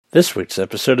This week's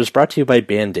episode is brought to you by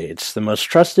Band-Aids, the most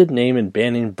trusted name in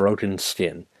banning broken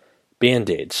skin.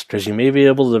 Band-Aids, because you may be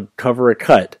able to cover a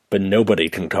cut, but nobody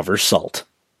can cover salt.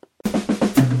 Hey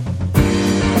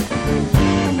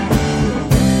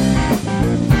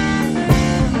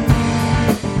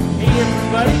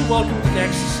everybody, welcome to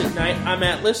Nexus at Night. I'm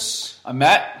Atlas. I'm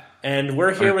Matt. And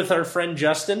we're here with our friend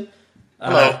Justin.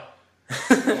 Hello.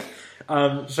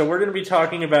 So we're going to be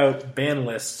talking about ban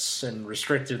lists and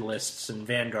restricted lists in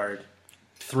Vanguard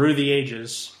through the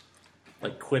ages,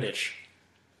 like Quidditch.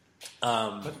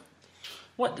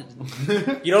 What?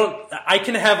 You don't... I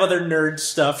can have other nerd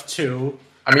stuff, too.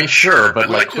 I mean, sure, but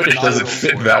like Quidditch doesn't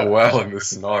fit that well in this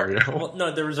scenario. Well,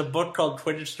 no, there was a book called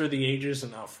Quidditch Through the Ages,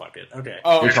 and oh, fuck it. Okay.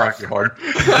 Oh, You're trying too hard.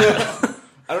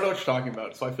 I don't know what you're talking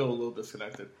about, so I feel a little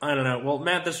disconnected. I don't know. Well,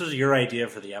 Matt, this was your idea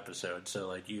for the episode, so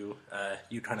like you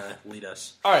kind of lead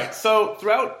us. All right, so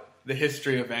throughout the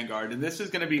history of Vanguard, and this is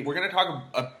going to be, we're going to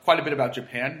talk quite a bit about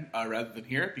Japan rather than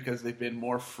here, because they've been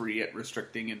more free at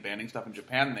restricting and banning stuff in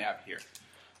Japan than they have here.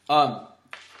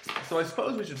 So I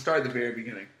suppose we should start at the very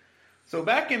beginning. So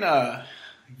back in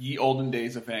ye olden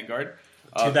days of Vanguard,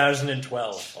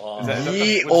 2012.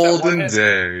 Ye olden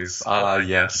days.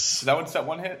 Yes. Is that when Set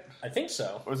 1 hit? I think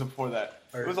so. Or was it before that?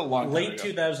 It was a long time late ago.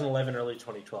 2011, early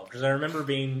 2012. Because I remember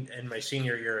being in my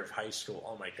senior year of high school.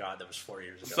 Oh my god, that was 4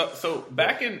 years ago. So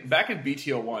back in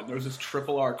BTO1, there was this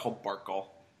triple R called Barkle,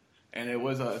 and it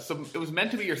was it was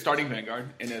meant to be your starting Vanguard,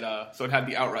 and it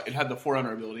had the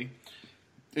Forerunner ability,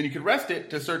 and you could rest it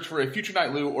to search for a Future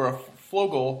Knight Lu or a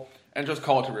Flogel and just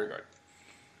call it to rearguard.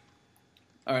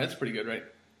 All right, that's pretty good, right?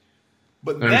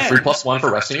 But And then 3+1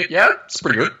 for resting it? Yeah, it's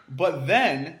pretty good. But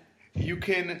then you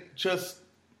could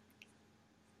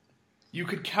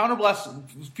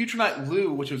counterblast Future Knight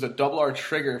Lu, which was a double R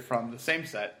trigger from the same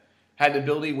set, had the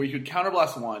ability where you could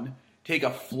counterblast one, take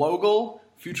a Flogel,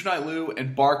 Future Knight Lu,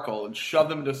 and Barkle, and shove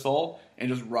them into Soul, and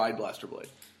just ride Blaster Blade.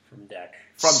 From deck.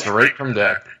 Straight from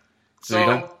deck.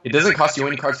 So it doesn't cost you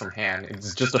any cards from hand.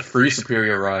 It's just a free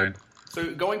superior ride.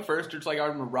 So going first, you're just like, I'm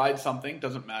going to ride something,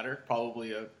 doesn't matter,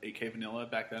 probably a AK Vanilla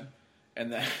back then.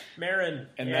 And then Marin.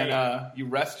 then you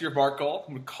rest your Barkle,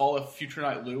 and call a Future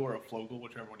Knight Lu or a Flogel,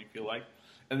 whichever one you feel like.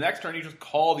 And the next turn, you just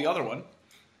call the other one.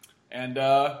 And,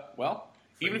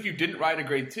 even if you didn't ride a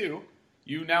Grade 2,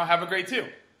 you now have a Grade 2.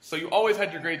 So you always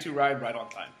had your Grade 2 ride right on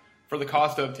time, for the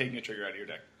cost of taking a trigger out of your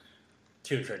deck.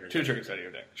 Two triggers. Two triggers out of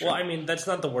your deck. Sure. Well, I mean, that's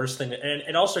not the worst thing. And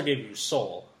it also gave you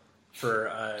Soul.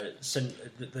 For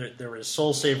there was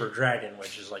Soul Saber Dragon,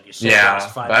 which is like you soul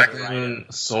blast 5 back and you ride then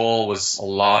it. Soul was a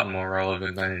lot more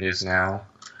relevant than it is now.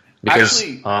 Because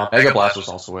Mega Blast was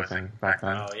also a thing back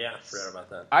then. Oh yeah, forgot about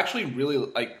that. I actually really,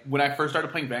 like, when I first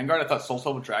started playing Vanguard, I thought Soul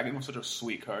Silver Dragon was such a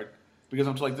sweet card. Because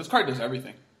I'm just like, this card does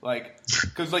everything. Like,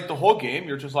 because like the whole game,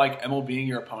 you're just like MLBing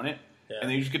your opponent, and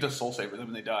then you just get to Soul Saber them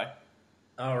and they die.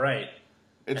 Oh right.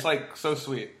 It's like so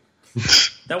sweet.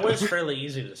 That was fairly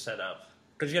easy to set up.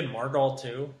 Because you had Margall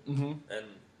too, and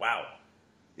wow.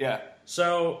 Yeah.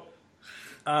 So,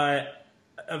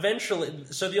 eventually,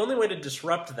 so the only way to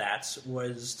disrupt that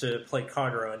was to play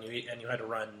Kagero, and you had to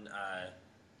run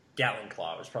Gatling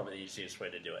Claw. Was probably the easiest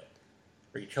way to do it,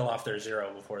 where you kill off their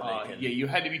 0 before they can. Yeah, you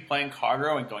had to be playing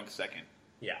Kagero and going second.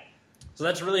 Yeah. So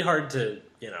that's really hard to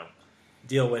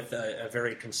deal with a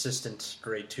very consistent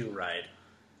Grade 2 ride.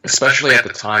 Especially at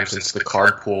the time, since the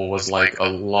card pool was like a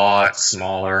lot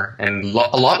smaller and a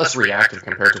lot less reactive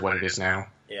compared to what it is now.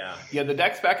 Yeah. Yeah, the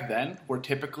decks back then were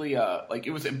typically like it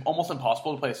was almost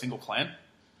impossible to play a single clan.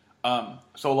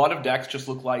 So a lot of decks just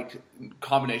look like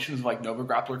combinations of like Nova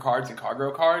Grappler cards and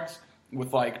Kagero cards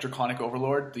with like Draconic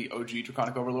Overlord, the OG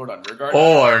Draconic Overlord on rearguard.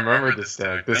 Oh, I remember this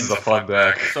deck. This is a fun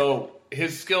deck. So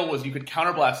his skill was you could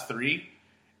counterblast 3.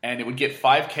 And it would get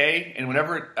 5k, and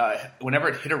whenever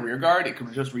it hit a rear guard, it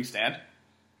could just restand.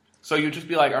 So you'd just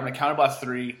be like, I'm going to counterblast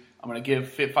 3, I'm going to give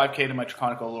 5k to my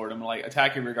Draconic Overlord, I'm going to like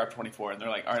attack your rear guard 24, and they're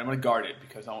like, all right, I'm going to guard it,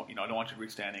 because I don't want you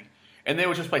restanding. And they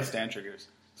would just play stand triggers.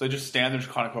 So they just stand the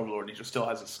Draconic Overlord, and he just still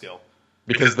has his skill.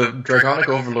 Because the Draconic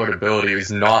Overlord ability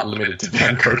is not limited to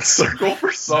Vanguard Circle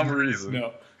for some reason.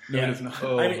 No, Yeah. it is not.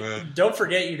 Oh, I mean, man. don't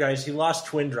forget, you guys, he lost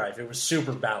Twin Drive. It was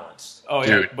super balanced. Oh,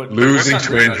 yeah. Dude, But losing it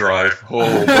worked on Twin rear Drive.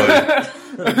 Oh, buddy.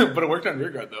 guard. But it worked on rear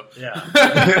guard, though. Yeah.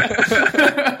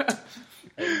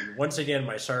 And once again,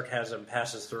 my sarcasm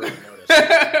passes through unnoticed.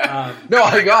 No,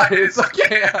 I got it. It's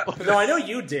okay. No, I know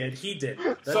you did. He did.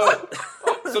 So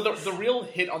the real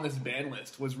hit on this ban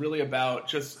list was really about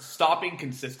just stopping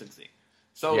consistency.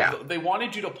 So Yeah. they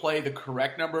wanted you to play the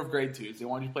correct number of Grade 2s. They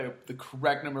wanted you to play the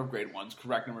correct number of Grade 1s,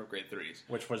 correct number of Grade 3s.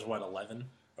 Which was, what, 11?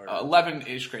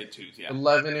 11-ish Grade 2s, yeah.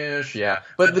 11-ish, yeah.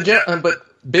 But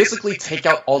basically take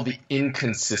out all the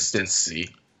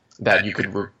inconsistency that you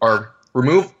could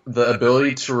remove the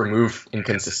ability to remove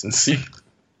inconsistency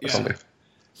or something.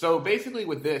 So basically,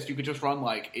 with this, you could just run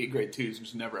like 8 grade 2s and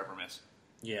just never ever miss.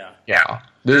 Yeah. Yeah.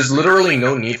 There's literally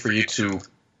no need for you to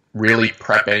really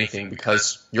prep anything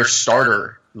because your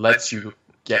starter lets you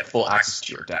get full access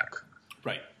to your deck.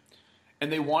 Right.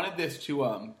 And they wanted this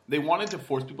to they wanted to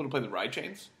force people to play the ride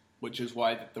chains, which is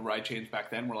why the ride chains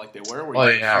back then were like they were. Oh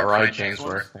yeah, ride chains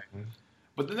were a thing.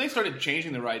 But then they started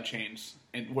changing the ride chains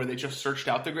and where they just searched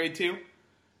out the grade 2.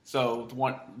 So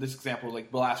this example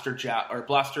like Blaster Javelin.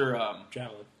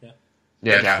 Yeah.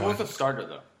 Yeah, Javelin. What was the starter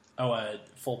though? Oh,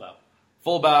 Full Bow.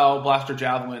 Full Bow, Blaster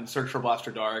Javelin, search for Blaster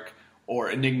Dark,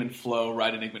 or Enigman Flow,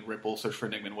 ride Enigman Ripple, search for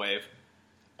Enigman Wave.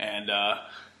 And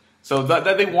so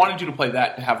that they wanted you to play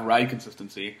that to have ride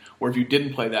consistency, where if you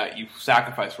didn't play that, you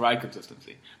sacrificed ride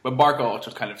consistency. But Barco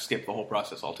just kind of skipped the whole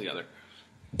process altogether.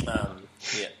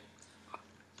 Yeah.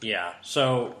 Yeah.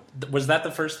 So was that the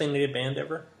first thing to get banned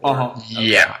ever? Uh-huh.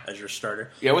 Yeah. As your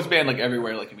starter? Yeah, it was banned like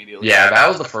everywhere, like immediately. Yeah, that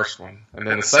was the first one. And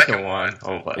then the second one,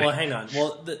 oh buddy. Well, hang on.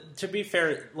 Well, to be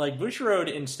fair, like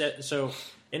Bushiroad instead, so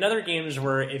in other games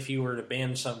where if you were to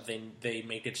ban something, they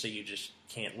make it so you just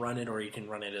can't run it or you can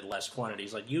run it at less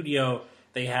quantities. Like Yu-Gi-Oh,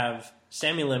 they have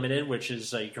semi-limited, which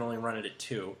is you can only run it at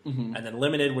 2, and then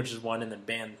limited, which is 1, and then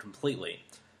banned completely.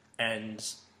 And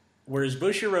whereas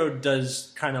Bushiroad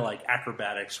does kind of like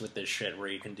acrobatics with this shit where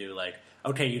you can do like,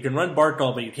 okay, you can run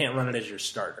Barkle, but you can't run it as your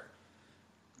starter.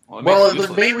 Well,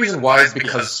 the main reason why is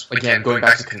because, again, going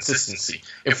back to consistency.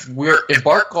 If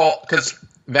Barkle, because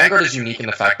Vanguard is unique in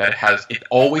the fact that it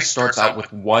always starts out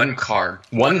with one card,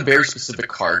 one very specific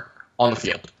card on the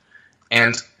field.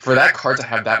 And for that card to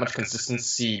have that much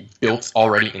consistency built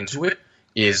already into it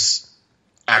is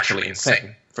actually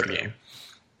insane for the game.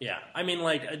 Yeah, I mean,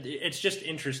 like, it's just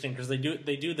interesting because they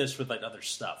do this with like other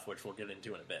stuff, which we'll get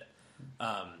into in a bit.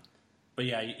 But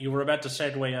yeah, you were about to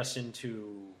segue us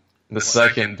into the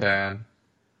second ban.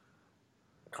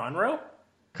 Conroe?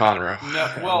 Conroe.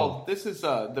 No, well, this is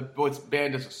what's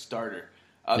banned as a starter.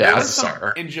 Yeah, as a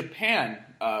starter. In Japan,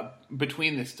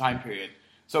 between this time period.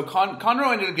 So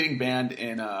Conroe ended up getting banned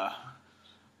in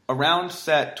around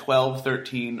set 12,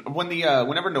 13,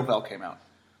 whenever Novell came out.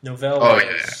 Novell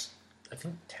was, I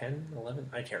think, 10,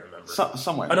 11? I can't remember.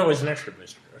 Somewhere. Oh, no, it was an extra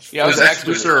booster. Yeah, it was an extra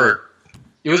booster.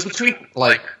 It was between,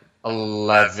 like,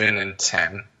 11 and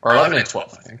 10. Or 11 and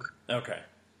 12, I think. Okay.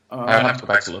 I'll have to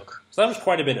go back to look. So that was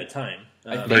quite a bit of time.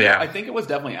 I think it was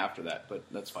definitely after that, but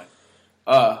that's fine.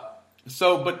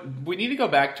 But we need to go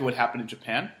back to what happened in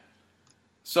Japan.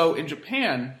 So in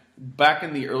Japan, back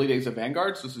in the early days of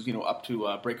Vanguards, this is up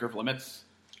to Breaker of Limits,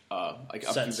 like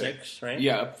up set to 6, right?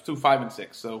 Yeah, up to 5 and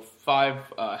 6. So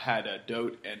 5 had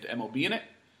Dote and MOB in it,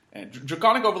 and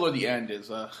Draconic Overlord: The End is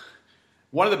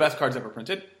one of the best cards ever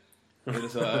printed. It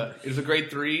is a grade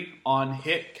 3 on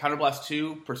hit, Counterblast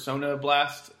 2, Persona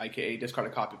Blast, aka discard a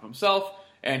copy of himself,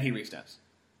 and he restands.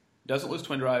 Doesn't lose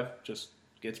Twin Drive, just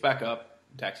gets back up,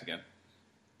 attacks again.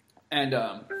 And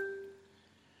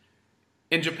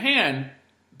in Japan,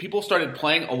 people started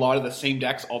playing a lot of the same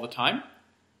decks all the time.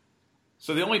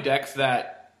 So the only decks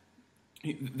that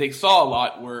they saw a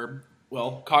lot were,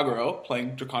 well, Kagero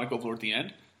playing Draconic Overlord: The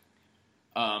End,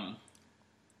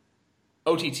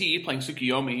 OTT playing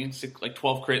Tsukiyomi, like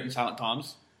 12 crit and Silent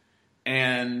Toms,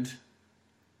 and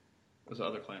what was the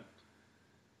other clan?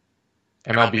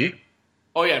 MLB?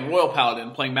 Oh yeah, and Royal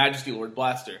Paladin playing Majesty Lord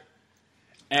Blaster.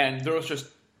 And there was just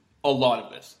a lot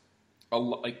of this.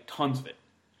 Like tons of it.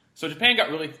 So Japan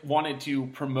wanted to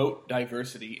promote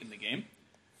diversity in the game,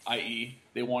 i.e.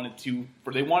 they wanted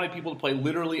people to play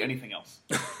literally anything else.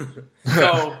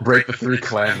 So break the 3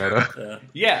 clan meta.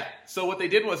 Yeah. So what they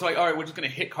did was like, all right, we're just going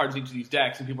to hit cards into these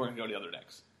decks, and people are going to go to the other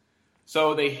decks.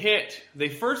 So they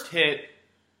first hit.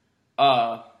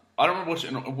 I don't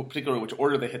remember which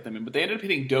order they hit them in, but they ended up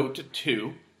hitting Dote to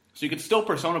 2, so you could still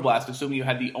Persona Blast, assuming you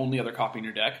had the only other copy in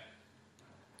your deck.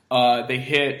 They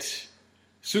hit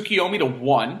Tsukiyomi to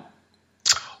 1.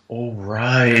 Oh,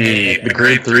 right. The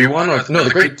grade 3 one? No, the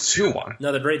grade 2 one.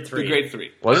 No, the grade 3. The grade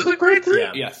 3. Was it the grade 3?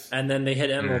 Yeah. Yes. And then they hit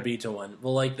MLB to 1.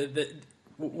 Well, like,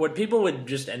 what people would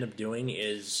just end up doing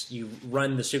is you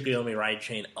run the Tsukiyomi ride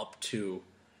chain up to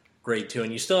grade 2,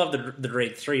 and you still have the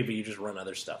grade 3, but you just run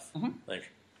other stuff. Mm-hmm.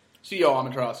 Like CEO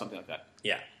Amaterasu, something like that.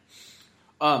 Yeah.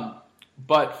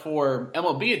 But for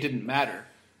MLB, it didn't matter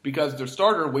because their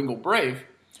starter, Wingle Brave,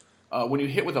 when you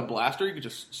hit with a blaster, you could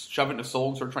just shove it into Soul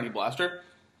and start trying to blaster.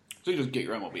 So you just get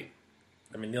your MLB.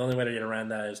 I mean, the only way to get around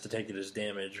that is to take it as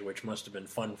damage, which must have been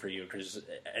fun for you because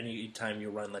any time you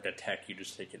run like a tech, you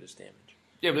just take it as damage.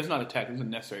 Yeah, but it's not a tech. It's a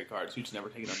necessary card, so you just never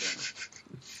take it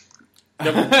on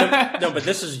No, but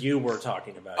this is you we're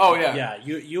talking about. Oh, yeah. Yeah,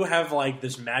 you have, like,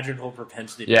 this magical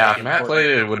propensity to Yeah, make if Matt played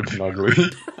it, it would have been ugly.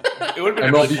 It would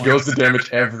have been MLB really fun. goes to damage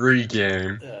every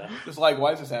game. Just like,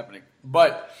 why is this happening?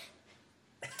 But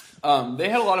they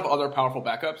had a lot of other powerful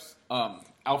backups.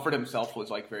 Alfred himself was,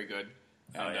 like, very good.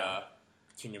 And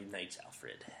King of Knights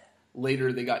Alfred.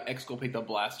 later they got Exculpate the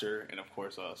Blaster and, of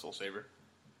course, Soul Saber.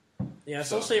 Yeah,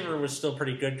 Soul Saber was still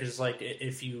pretty good because, like,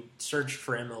 if you searched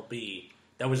for MLB,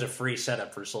 that was a free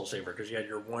setup for Soul Saber because you had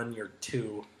your 1, your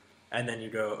 2, and then you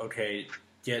go, okay,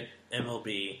 get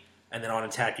MLB, and then on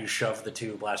attack you shove the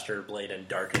 2 Blaster Blade and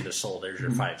Dark into Soul. There's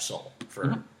your 5 Soul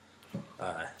for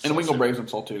And Wingle Braves and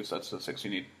Soul too, so that's the 6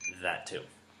 you need. that too.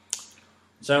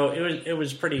 So it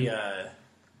was pretty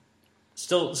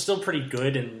still pretty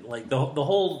good, and like the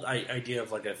whole idea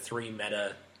of like a 3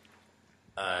 meta,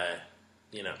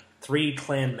 3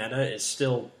 clan meta is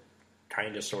still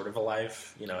kind of sort of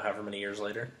alive. However many years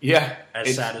later. Yeah,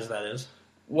 As sad as that is.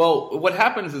 Well, what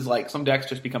happens is like some decks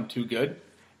just become too good,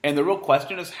 and the real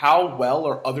question is how well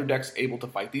are other decks able to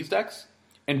fight these decks?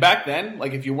 And back then,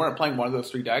 like if you weren't playing one of those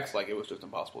 3 decks, like it was just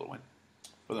impossible to win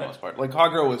for the most part. Like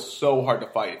Kagura was so hard to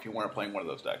fight if you weren't playing one of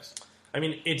those decks. I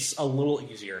mean, it's a little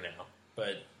easier now,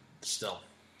 but still.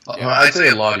 Yeah. I'd say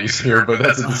a lot easier, but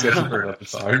that's a discussion for another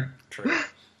time. True.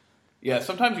 Yeah,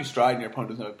 sometimes you stride and your opponent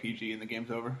doesn't have a PG and the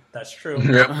game's over. That's true.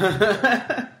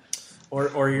 Yep.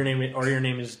 Or your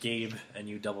name is Gabe and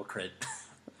you double crit.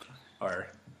 Or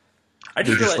I You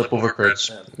just just feel flip over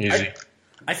crits. Easy.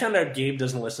 I found out Gabe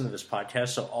doesn't listen to this podcast,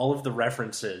 so all of the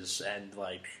references and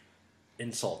like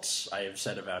insults I have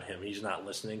said about him, he's not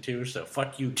listening to. So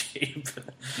fuck you, Gabe.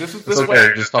 This It's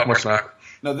okay, just talk more smack.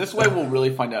 No, this way we'll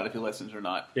really find out if he listens or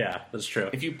not. Yeah, that's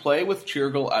true. If you play with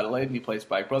Cheergle Adelaide and you play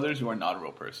Spike Brothers, you are not a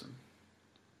real person.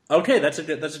 Okay, that's a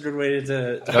good way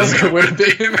to That's a good way to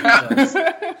think about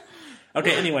it.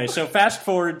 Okay, anyway, so fast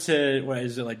forward to, what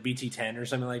is it, like BT10 or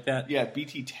something like that? Yeah,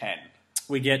 BT10.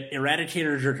 We get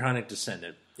Eradicator Draconic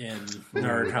Descendant in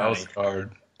That was Narukami.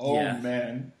 hard. Oh, Yeah.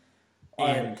 man.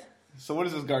 And So what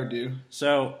does this guard do?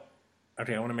 so,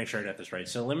 okay, I want to make sure I got this right.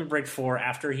 So Limit Break 4,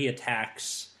 after he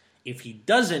attacks, if he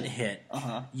doesn't hit,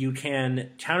 you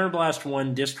can Counterblast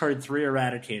 1, discard 3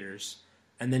 Eradicators,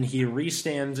 and then he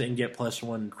restands and get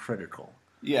 +1 critical.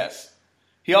 Yes.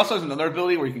 He also has another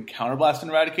ability where you can counterblast an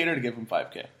Eradicator to give him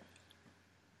 5k.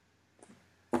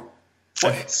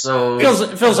 So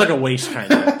It feels like a waste,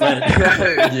 kind of.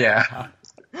 But yeah.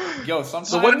 Yo, sometimes...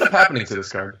 So what ended up happening to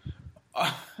this card?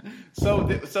 So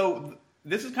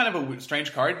this is kind of a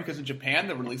strange card because in Japan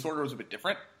the release order was a bit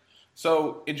different.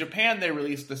 So in Japan they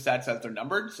released the sets as they're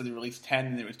numbered, so they released 10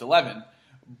 and they released 11.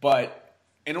 But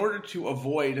in order to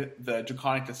avoid the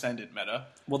Draconic Descendant meta...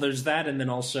 well, there's that, and then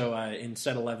also in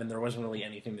set 11, there wasn't really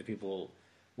anything that people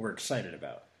were excited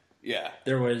about. Yeah.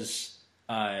 There was...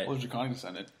 What was Draconic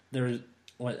Descendant? there was...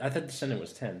 What, I thought Descendant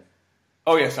was 10.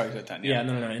 Oh yeah, sorry, set 10. Yeah,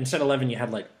 no. In set 11, you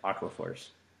had, like, Aqua Force.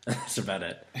 That's about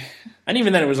it. And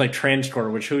even then, it was, like,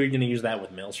 Transcore, which who are you going to use that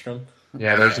with? Maelstrom?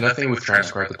 Yeah, there was nothing with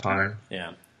Transcore at the time.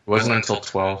 Yeah. It wasn't until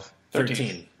 12.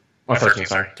 13. Oh, 13,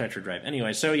 sorry. Tetra Drive.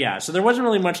 Anyway, so yeah, so there wasn't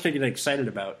really much to get excited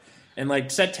about. And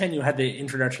like set 10, you had the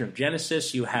introduction of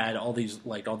Genesis, you had all these,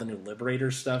 like all the new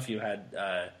Liberator stuff, you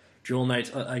had Jewel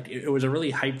Knights, like it was a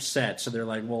really hyped set, so they're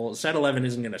like, well, set 11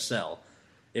 isn't going to sell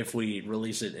if we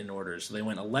release it in order. So they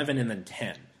went 11 and then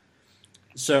 10.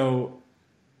 So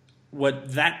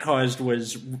what that caused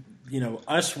was,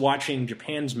 us watching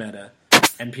Japan's meta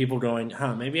and people going,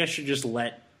 maybe I should just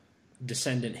let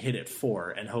Descendant hit at 4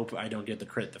 and hope I don't get the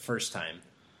crit the first time.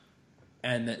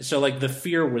 And so, like, the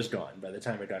fear was gone by the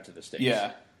time it got to the States.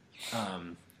 Yeah.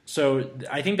 So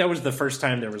I think that was the first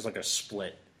time there was, like, a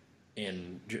split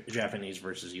in Japanese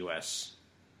versus U.S.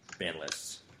 ban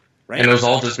lists. Right? And it was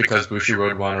all just because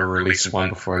Bushiroad wanted to release one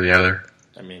before the other.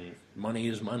 I mean, money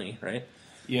is money, right?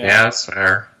 Yeah, that's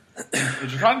fair. The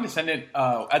Draconic Descendant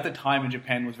at the time in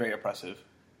Japan was very oppressive.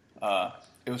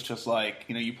 It was just like,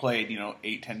 you played,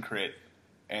 8-10 crit,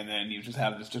 and then you just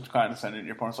have this Draconic Descendant, and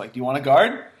your opponent's like, do you want a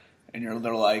guard? And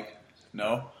they're like,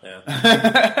 no.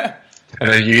 Yeah. And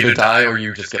then you either die or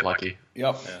you just get lucky.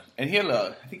 Yep. Yeah. And he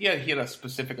had a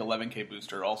specific 11k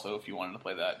booster also if you wanted to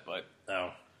play that, but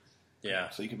Oh. Yeah.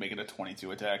 so you could make it a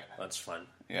 22 attack. That's fun.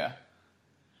 Yeah.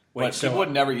 Wait, But people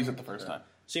would never use it the first time.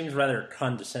 seems rather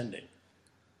condescending.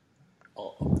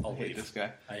 I'll I hate leave. this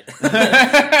guy.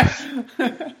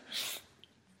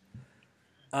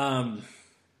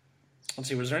 Let's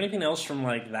see. Was there anything else from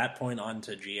like that point on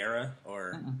to G-Era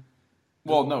or?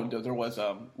 Well, no, there was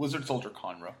Wizard Soldier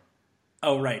Conroe.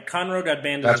 Oh right, Conroe got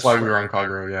banned. That's as a why we sword. were on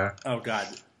Kagura, yeah. Oh god,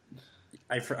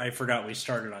 I forgot we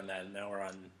started on that, and now we're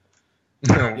on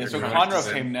Yeah, so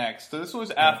Conroe came next. So this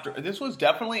was after. This was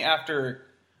definitely after.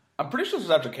 I'm pretty sure this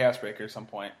was after Chaos Breaker at some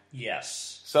point.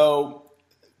 Yes. So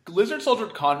Lizard Soldier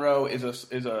Conroe is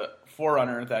a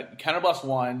forerunner that Counterblast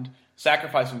 1,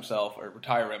 sacrifice himself or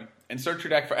retire him, and search your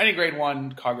deck for any grade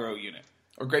 1 Kagero unit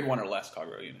or grade 1 or less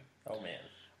Kagero unit. Oh man.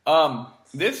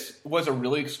 This was a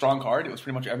really strong card. It was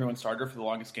pretty much everyone's starter for the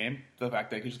longest game. The fact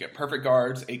that you could just get perfect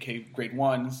guards, AK grade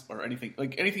 1s, or anything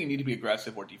you need to be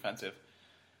aggressive or defensive.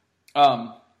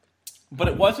 But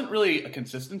it wasn't really a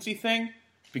consistency thing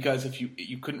because if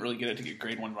you couldn't really get it to get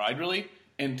grade 1 ride really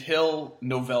until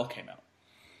Novell came out.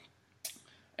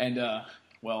 And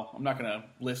well, I'm not going to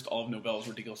list all of Novell's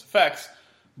ridiculous effects,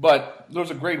 but there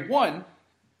was a grade 1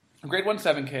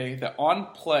 7K that on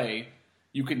play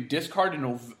you can discard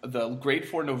the grade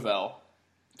 4 Novell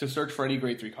to search for any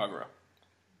grade 3 Kagero.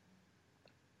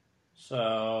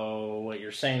 So what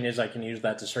you're saying is I can use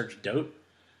that to search Dote?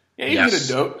 Yeah, you can get a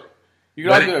Dote. You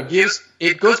can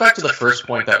it goes back to the first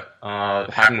point that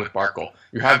happened with Barkle.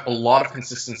 You have a lot of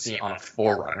consistency on a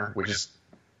Forerunner, which is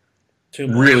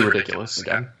really ridiculous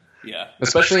again. Yeah.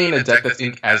 Especially in a deck that's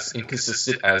as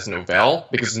inconsistent as Novell,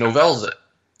 because Novell's a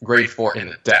grade 4 in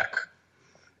the deck.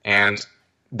 And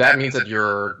that means that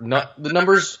the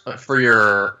number spread for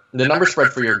your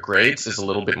grades is a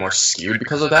little bit more skewed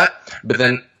because of that. But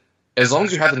then, as long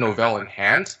as you have the Novell in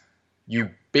hand,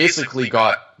 you basically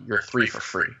got your 3 for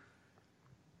free.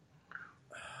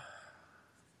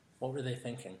 What were they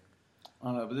thinking? I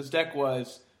don't know, but this deck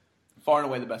was far and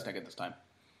away the best deck at this time.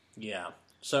 Yeah.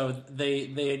 So they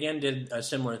again did a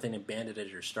similar thing and banned it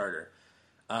as your starter.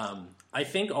 I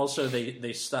think also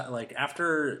they like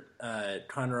after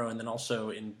Conroe and then also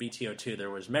in BTO2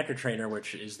 there was Mecha Trainer,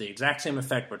 which is the exact same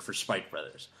effect but for Spike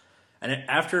Brothers. And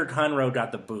after Conroe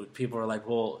got the boot, people were like,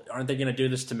 "Well, aren't they going to do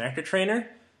this to Mecha Trainer?"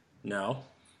 No,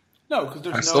 because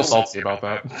I'm still salty about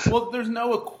that. Well, there's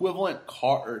no equivalent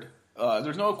card.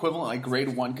 There's no equivalent like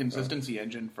grade 1 consistency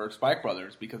engine for Spike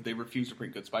Brothers because they refuse to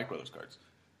print good Spike Brothers cards.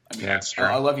 I mean, that's true.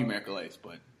 I love you, Miracle Ace,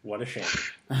 but what a shame.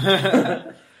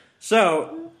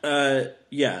 So,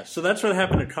 so that's what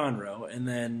happened to Conroe, and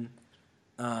then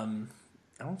I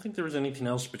don't think there was anything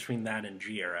else between that and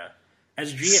G-Era.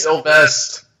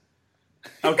 Sylvest.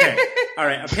 Okay, all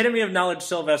right. Epitome of Knowledge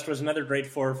Sylvest was another grade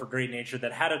 4 for Great Nature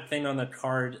that had a thing on the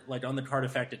card, like on the card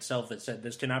effect itself, that said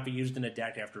this cannot be used in a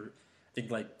deck after, I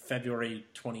think, like February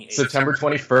 28th. September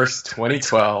 21st,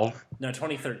 2012. No,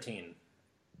 2013.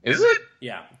 Is it?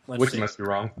 Yeah. Which must be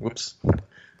wrong. Whoops.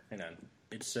 Hang on.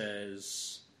 It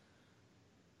says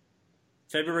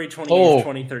February 28th,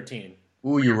 2013.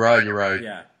 Ooh, you're right.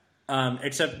 Yeah.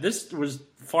 Except this was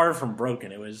far from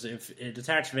broken. It was if it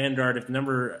attacks Vanguard, if the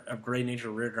number of Great Nature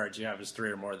rear guards you have is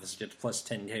 3 or more, this gets plus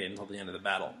 10k until the end of the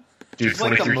battle. Dude, it's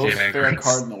like the most fair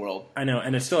card in the world. I know,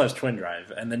 and it still has Twin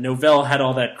Drive. And the Novell had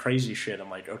all that crazy shit. I'm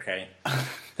like, okay,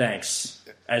 thanks.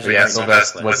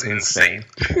 Sylvest was insane.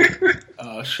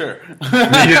 Sure.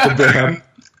 Needed the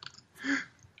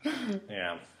ban.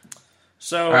 Yeah.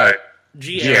 So, all right.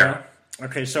 G-Era.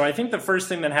 Okay, so I think the first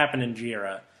thing that happened in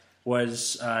G-Era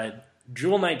was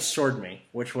Jewel Knight Sword Me,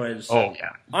 which was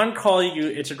on call.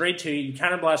 It's a grade 2. You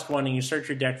counterblast 1 and you search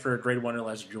your deck for a grade 1 or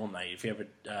less Jewel Knight. If you have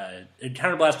a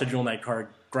counterblast a Jewel Knight card,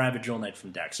 grab a Jewel Knight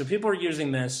from deck. So people are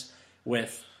using this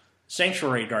with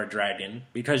Sanctuary Guard Dragon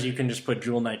because you can just put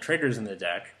Jewel Knight triggers in the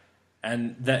deck,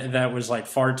 and that was like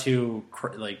far too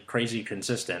crazy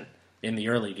consistent in the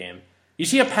early game. You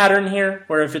see a pattern here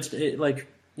where if it's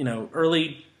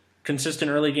early consistent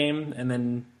early game and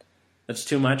then that's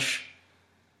too much.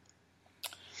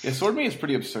 Yeah, Sword Me is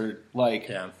pretty absurd.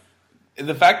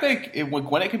 The fact that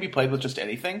when it can be played with just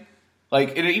anything,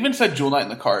 it even said Jewel Knight in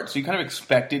the card, so you kind of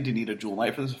expected to need a Jewel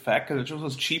Knight for this effect because it just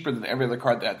was cheaper than every other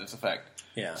card that had this effect.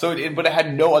 Yeah. So, but it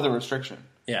had no other restriction.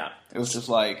 Yeah. It was just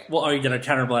like, well, you got a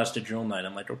counterblast a Jewel Knight.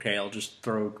 I'm like, okay, I'll just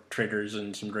throw triggers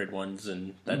and some grade 1s,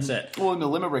 and that's it. Well, and the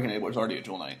Limit Break Enabler is already a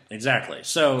Jewel Knight. Exactly.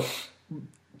 So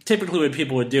typically what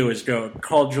people would do is go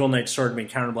call Jewel Knight Sword Me,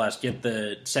 counterblast, get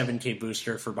the 7k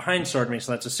booster for behind Sword Me,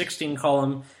 so that's a 16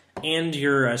 column, and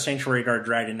your Sanctuary Guard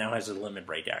Dragon now has a Limit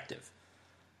Break active.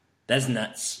 That's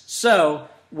nuts. So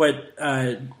what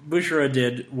Bushiroad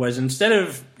did was instead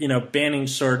of banning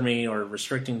Sword Me or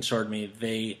restricting Sword Me,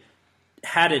 they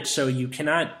had it so you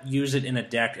cannot use it in a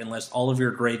deck unless all of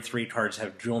your grade 3 cards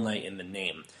have Jewel Knight in the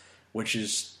name, which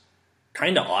is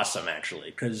kind of awesome actually,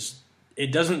 because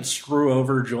it doesn't screw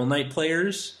over Jewel Knight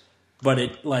players, but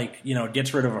it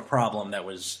gets rid of a problem that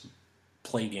was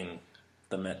plaguing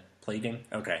the plaguing.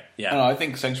 Okay, yeah. I don't know, I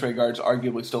think Sanctuary Guard's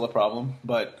arguably still a problem,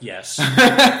 but yes.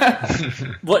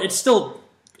 Well, it's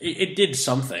it did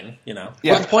something, you know.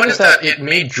 Yeah. But the point is that it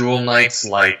made Jewel Knights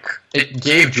it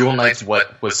gave Jewel Knights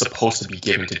what was supposed to be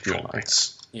given to Jewel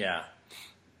Knights. Yeah.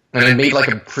 And it made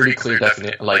a pretty clear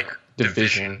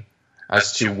division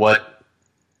as to what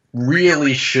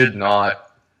really should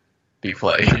not be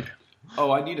played.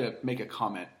 Oh, I need to make a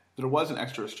comment. There was an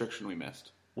extra restriction we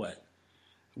missed. What?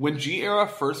 When G-Era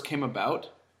first came about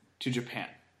to Japan,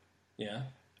 yeah,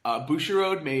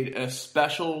 Bushiroad made a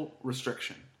special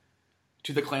restriction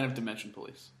to the clan of Dimension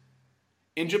Police.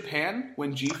 In Japan,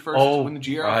 when the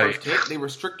G-Era first hit, they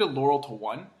restricted Laurel to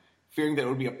 1, fearing that it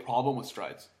would be a problem with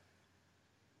Strides.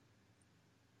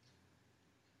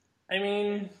 I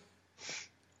mean,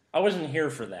 I wasn't here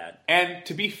for that. And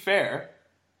to be fair,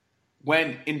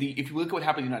 if you look at what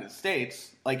happened in the United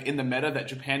States, in the meta that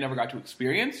Japan never got to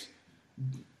experience,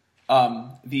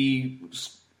 the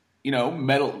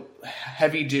metal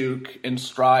Heavy Duke and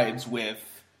Strides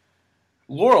with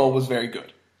Laurel was very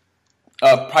good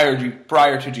prior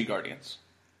to G Guardians.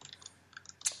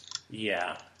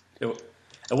 Yeah, it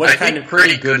was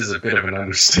pretty good is a bit of an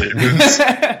understatement.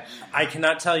 I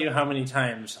cannot tell you how many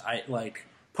times I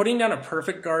putting down a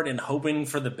perfect guard and hoping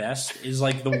for the best is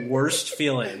the worst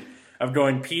feeling of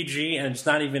going PG, and it's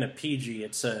not even a PG;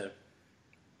 it's a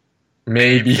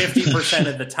maybe 50%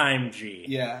 of the time G.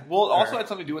 Yeah. Well, it also had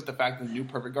something to do with the fact that the new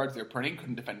perfect guards they're printing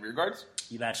couldn't defend rear guards.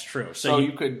 That's true. So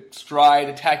you could stride,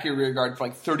 attack your rear guard for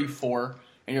 34,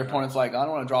 and your opponent's I don't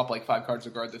want to drop 5 cards to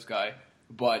guard this guy.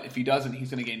 But if he doesn't,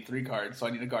 he's going to gain 3 cards, so I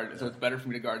need to guard it. So it's better for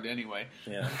me to guard it anyway.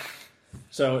 Yeah.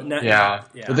 So yeah.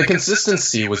 But the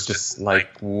consistency was just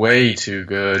way too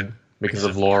good because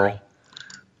of Laurel.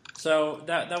 So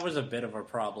that was a bit of a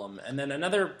problem. And then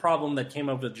another problem that came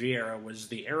up with G-Era was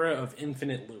the era of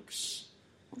infinite loops.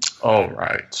 Oh,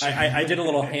 right. I did a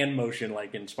little hand motion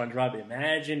in SpongeBob.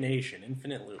 Imagination,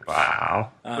 infinite loops.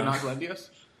 Wow. But not Glendius?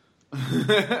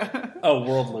 Oh,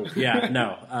 world loop. Yeah,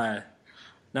 no.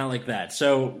 Not like that.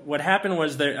 So what happened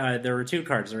was there were 2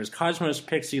 cards. There was Cosmos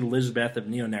Pixie Lizbeth of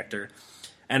Neonectar,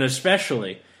 and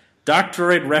especially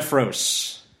Doctroid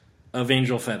Refros of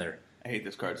Angel Feather. I hate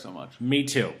this card so much. Me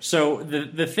too. So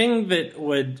the thing that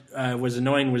was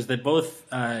annoying was that both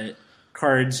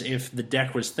cards, if the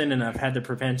deck was thin enough, had the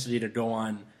propensity to go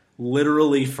on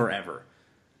literally forever.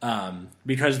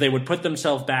 Because they would put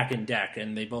themselves back in deck,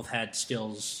 and they both had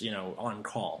skills, on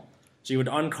call. So you would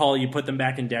uncall, you put them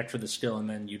back in deck for the skill, and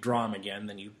then you draw them again,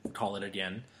 then you call it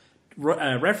again.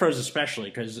 Refros especially,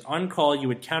 because on call you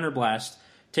would counterblast,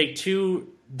 take 2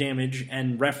 damage,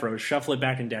 and Refros, shuffle it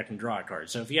back in deck and draw a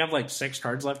card. So if you have 6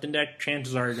 cards left in deck,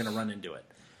 chances are you're going to run into it.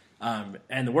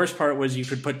 And the worst part was you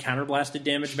could put counterblasted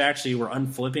damage back, so you were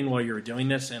unflipping while you were doing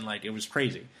this, and it was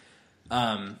crazy.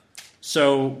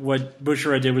 So what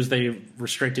Bushiroad did was they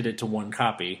restricted it to 1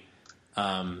 copy.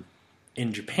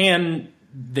 In Japan,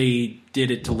 they did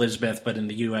it to Lizbeth, but in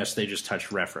the U.S., they just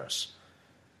touched Refros.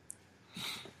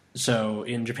 So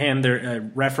in Japan,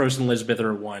 Refros and Lizbeth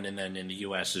are 1, and then in the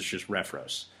U.S., it's just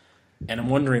Refros. And I'm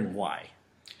wondering why.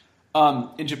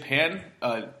 In Japan,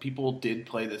 people did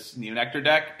play this Neonectar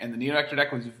deck, and the Neonectar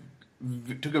deck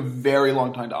took a very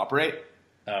long time to operate.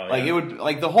 Oh, yeah. It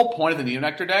would the whole point of the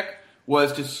Neonectar deck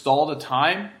was to stall the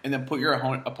time and then put your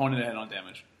opponent ahead on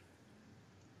damage.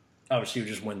 Oh, so you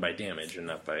just win by damage and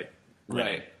not by winning.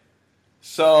 Right.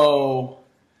 So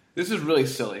this is really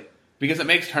silly because it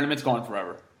makes tournaments go on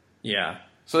forever. Yeah.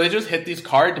 So they just hit these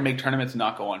cards to make tournaments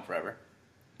not go on forever.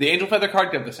 The Angel Feather card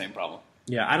could have the same problem.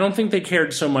 Yeah, I don't think they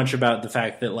cared so much about the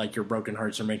fact that your Broken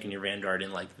Hearts are making your Vanguard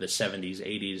in the 70s,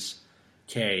 80s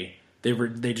K.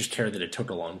 They just cared that it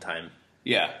took a long time.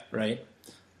 Yeah. Right?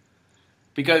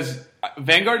 Because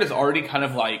Vanguard is already kind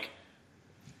of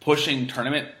pushing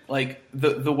tournament.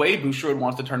 The way Bushiroad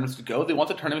wants the tournaments to go, they want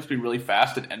the tournaments to be really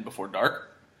fast and end before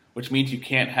dark, which means you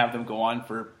can't have them go on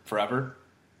for forever.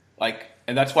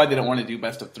 And that's why they don't want to do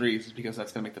best of 3s, is because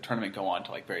that's going to make the tournament go on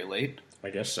to very late. I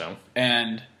guess so.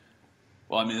 And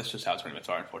that's just how tournaments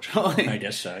are, unfortunately. I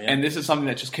guess so, yeah. And this is something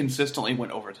that just consistently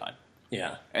went overtime.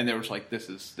 Yeah. And they were just this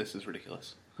is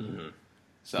ridiculous. Mm-hmm.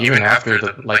 So even after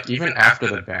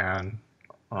the ban,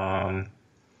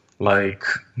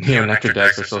 Neonectar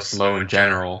decks are so slow in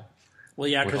general. Well,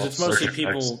 yeah, because it's mostly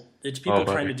people. It's people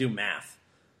trying to do math.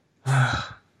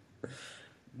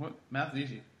 What math is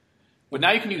easy? But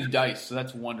now you can use dice, so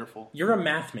that's wonderful. You're a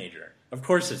math major. Of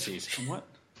course, it's easy. What?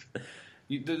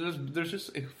 There's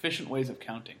just efficient ways of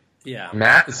counting. Yeah,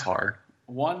 math is hard.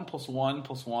 1 + 1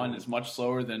 + 1 is much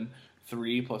slower than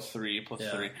 3 + 3 +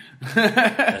 3.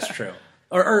 That's true.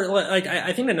 Or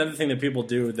I think another thing that people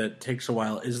do that takes a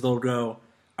while is they'll go,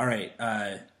 all right,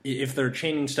 if they're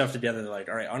chaining stuff together, they're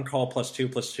all right, on call +2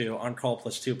 +2, on call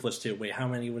 +2 +2. Wait, how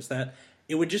many was that?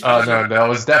 It would just. Oh no, it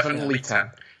was definitely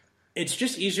 10. It's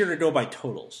just easier to go by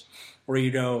totals, where you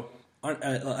go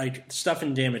like stuff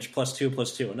in damage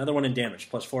 +2/+2, another one in damage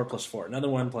 +4/+4, another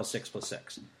one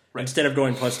 +6/+6. Right. Instead of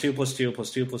going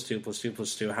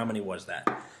 +2/+2/+2/+2/+2, how many was that?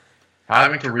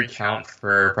 Having to recount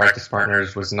for practice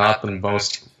partners was not the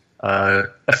most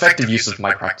effective use of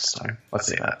my practice time. Let's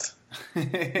say that.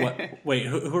 Wait,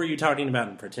 who are you talking about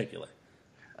in particular?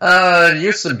 It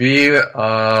used to be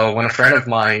when a friend of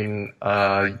mine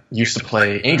used to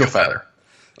play Angel Feather.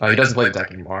 He doesn't play the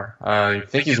deck anymore. I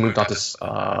think he's moved on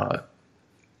to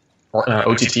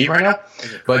OTT right now.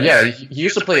 But yeah, he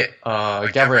used to play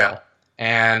Gabrielle.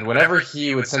 And whenever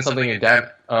he would send something in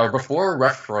before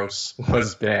Refros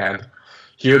was banned,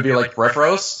 he would be like,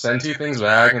 Refros, send 2 things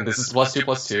back, and this is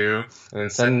 +2/+2, and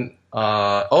then send,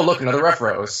 oh look, another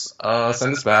Refros,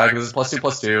 send this back, this is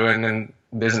 +2/+2, and then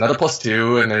there's another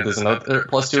 +2, and then there's another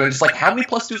 +2, and just like, how many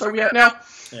 +2s are we at now?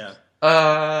 Yeah.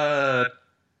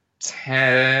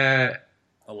 10...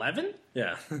 11?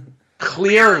 Yeah.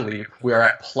 Clearly, we are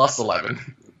at +11.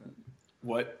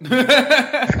 What?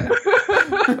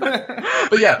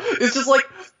 But yeah, it's just like,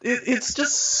 it's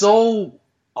just so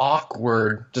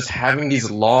awkward just having these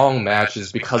long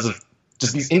matches because of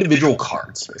just these individual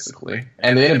cards, basically,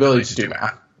 and the inability to do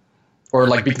math. Or,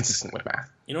 like, be consistent with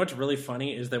math. You know what's really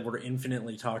funny is that we're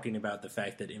infinitely talking about the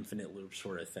fact that infinite loops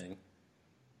were a thing.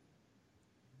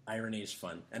 Irony is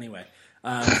fun. Anyway.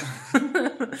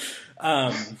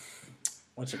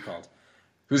 What's it called?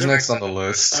 Who's next on the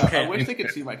list? Okay. I wish they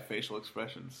could see my facial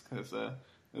expressions, because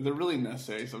they're really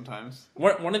necessary sometimes.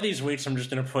 One of these weeks, I'm just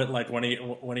gonna put like one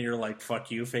of your like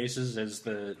 "fuck you" faces as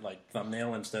the like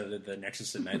thumbnail instead of the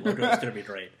Nexus at Night logo. It's gonna be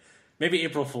great. Maybe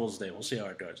April Fool's Day. We'll see how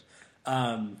it goes.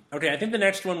 Okay, I think the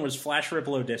next one was Flash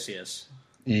Ripple Odysseus.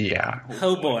 Yeah.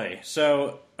 Oh boy!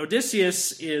 So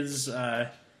Odysseus is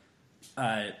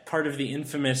part of the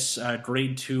infamous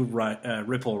Grade 2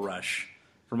 Ripple Rush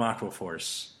from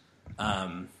Aquaforce.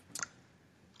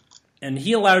 And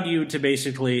he allowed you to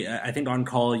basically, I think on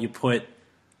call, you put,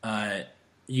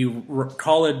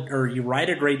 call it, or you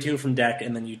write a Grade 2 from deck,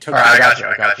 and then you took... All right,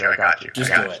 I got you.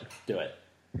 Just do it.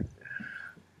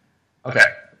 Okay.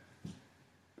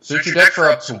 Search your deck for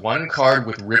up to 1 card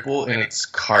with Ripple in its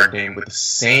card name with the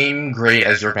same grade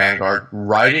as your Vanguard.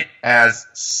 Write it as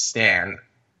stand,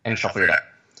 and shuffle your deck.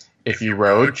 If you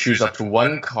road, choose up to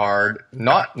 1 card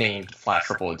not named Flash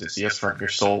Ripple Odysseus from your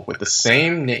soul with the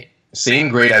same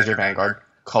grade as your Vanguard.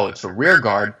 Call it to rear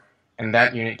guard, and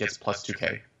that unit gets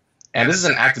 +2k. And this is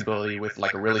an act ability with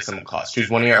like a really simple cost.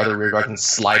 Choose one of your other rear guards and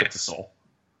slide it to soul.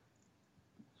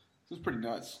 This is pretty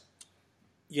nuts.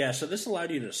 Yeah, so this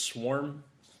allowed you to swarm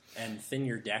and thin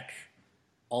your deck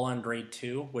all on Grade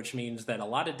 2, which means that a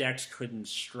lot of decks couldn't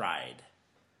stride.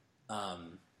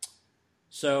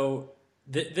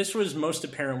 This was most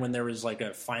apparent when there was like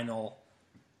a final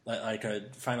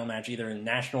match either in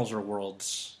Nationals or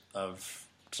Worlds of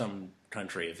some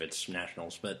country, if it's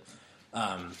Nationals, but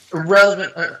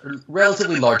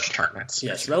relatively large tournaments.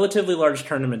 Yes, relatively large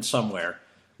tournament somewhere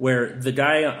where the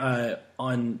guy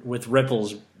with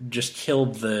Ripples just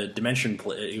killed the Dimension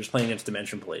Police. He was playing against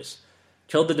Dimension Police.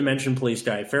 Killed the Dimension Police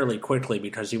guy fairly quickly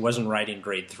because he wasn't riding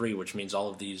Grade 3, which means all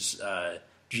of these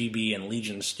GB and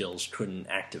Legion skills couldn't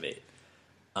activate.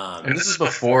 And this is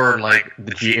before like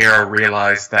the G era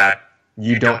realized that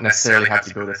you don't necessarily have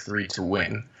to go to 3 to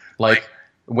win. Like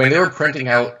when they were printing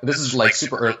out, this is like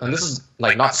super early, and this is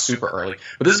like not super early,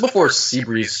 but this is before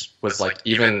Seabreeze was like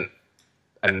even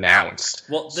announced.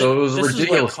 Well, so it was a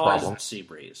ridiculous problem.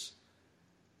 Seabreeze.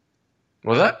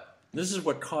 What was that? This is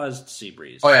what caused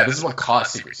Seabreeze. Oh yeah, this is what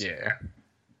caused Seabreeze. Yeah.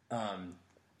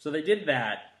 So they did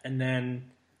that, and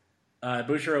then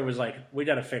Bushiro was like, "We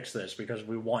got to fix this because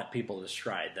we want people to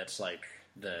stride. That's like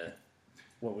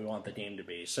what we want the game to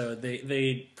be." So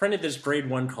they printed this Grade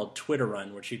 1 called Twitter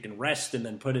Run, which you can rest and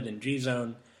then put it in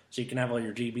G-Zone, so you can have all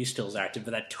your GB skills active.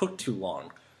 But that took too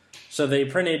long. So they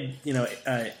printed,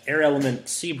 Air Element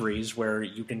Seabreeze, where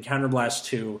you can counterblast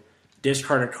to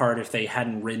discard a card if they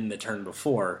hadn't ridden the turn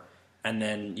before, and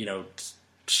then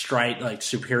stride, like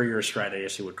superior stride, I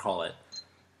guess you would call it.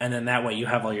 And then that way you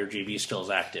have all your GB skills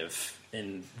active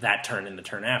in that turn and the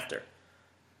turn after.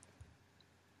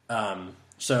 However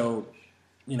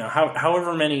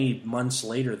many months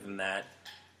later than that,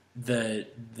 the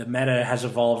meta has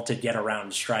evolved to get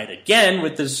around stride again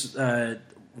with this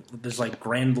like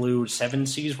Grand Blue 7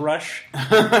 Seas rush.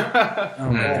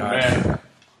 Oh my gosh. Man.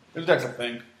 This deck's a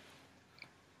thing.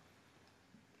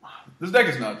 This deck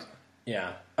is nuts.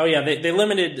 Yeah. Oh yeah, they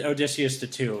limited Odysseus to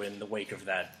 2 in the wake of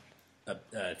that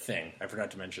thing. I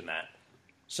forgot to mention that.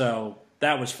 So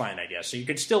that was fine, I guess. So you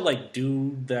could still like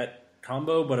do that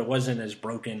combo, but it wasn't as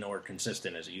broken or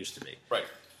consistent as it used to be. Right.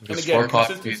 The And again, score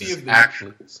consistency is is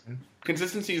actually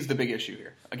consistency is the big issue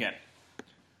here. Again,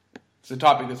 it's a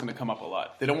topic that's going to come up a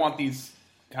lot. They don't want these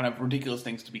kind of ridiculous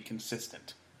things to be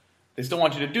consistent. They still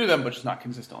want you to do them, but just not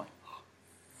consistently.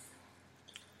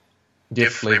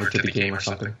 give flavor to the game or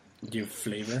something. Give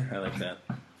flavor. I like that.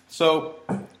 So,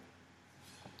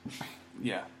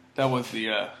 yeah, that was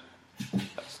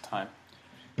that's time.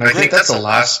 And I think that's the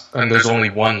last, and there's only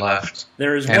one left.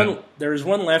 There is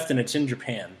one left, and it's in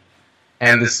Japan.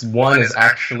 And this one is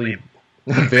actually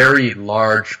a very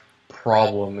large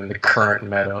problem in the current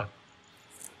meta.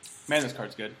 Man, this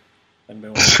card's good.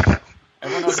 Everyone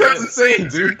Everyone This knows card's it. insane,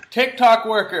 dude. TikTok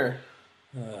worker.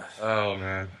 Oh,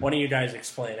 man. One of you guys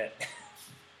explain it.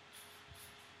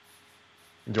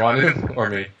 Do you want to? Or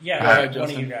me? Yeah, Go ahead, one of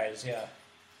Justin. you guys, yeah.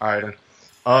 Alright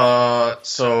then.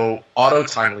 So, auto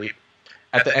time leap.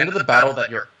 At the end of the battle that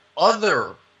your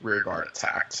other rearguard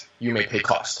attacked, you may pay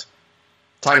cost.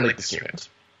 Time leap this unit.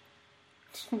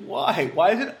 Why?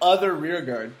 Why is it other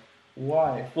rearguard?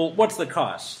 Why? Well, what's the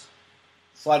cost?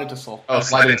 Slide it to soul. Oh,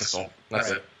 slide it into soul. That's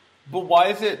Right. it. But why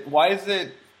is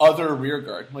it other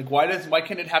rearguard? Like why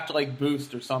can't it have to like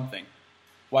boost or something?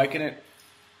 Why can it?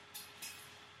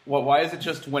 Why is it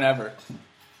just whenever?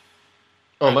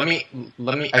 Oh, let me.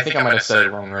 I think I might have said it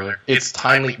wrong earlier. It's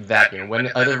time leap that unit.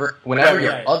 Whenever Right.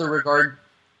 your other regard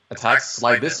attacks,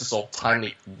 slide this to soul. Time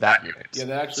leap that unit. Yeah,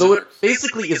 that actually So works. it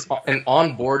basically is an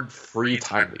onboard free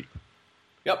time leap.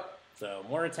 Yep. So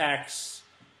more attacks,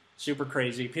 super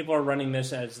crazy. People are running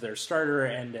this as their starter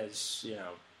and as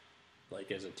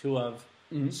like as a two of.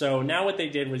 Mhm. So now what they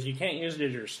did was you can't use it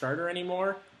as your starter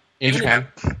anymore. In Japan,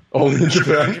 only in In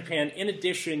Japan. Japan, in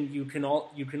addition, you can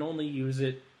only use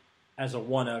it as a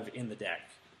one of in the deck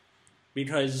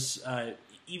because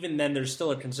even then there's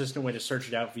still a consistent way to search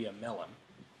it out via Melon.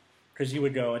 Because you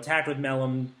would go attack with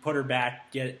Melon, put her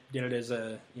back, get it as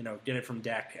a get it from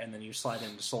deck, and then you slide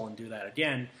into Soul and do that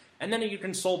again. And then you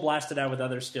can Soul Blast it out with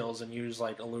other skills and use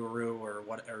like Uluru or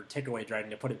Takeaway Dragon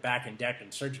to put it back in deck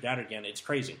and search it out again. It's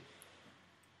crazy.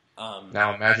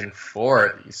 Now imagine 4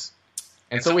 of these.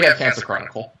 And so we have Cancer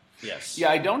Chronicle. Yes. Yeah,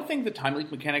 I don't think the time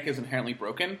leap mechanic is inherently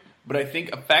broken, but I think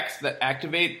effects that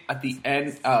activate at the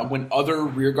end when other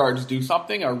rearguards do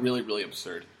something are really, really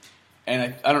absurd.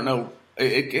 And I don't know.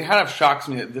 It kind of shocks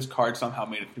me that this card somehow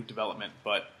made it through development,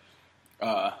 but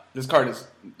this card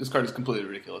is completely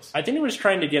ridiculous. I think it was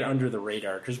trying to get under the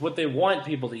radar because what they want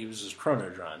people to use is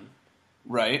Chronodron.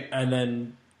 Right? And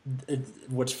then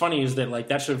what's funny is that like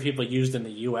that's what people used in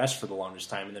the U.S. for the longest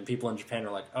time, and then people in Japan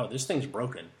are like, "Oh, this thing's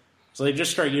broken," so they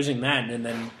just start using that, and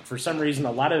then for some reason,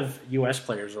 a lot of U.S.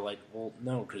 players are like, "Well,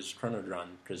 no, because Chronodron,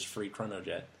 because free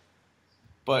Chronojet."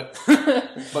 But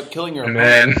killing your And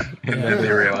opponent. then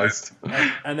they realized.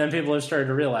 And then people have started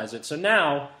to realize it. So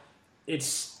now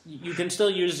you can still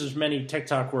use as many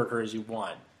TikTok workers as you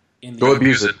want. Go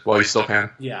abuse it while you still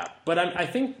can. Yeah, but I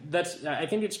think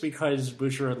it's because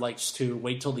Bushiroad likes to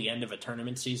wait till the end of a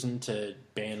tournament season to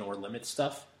ban or limit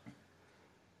stuff,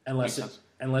 unless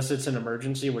it's an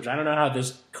emergency. Which I don't know how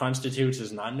this constitutes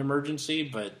as not an emergency,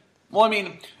 but Well, I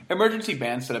mean, emergency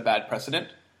bans set a bad precedent.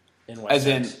 in what As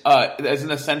sense? in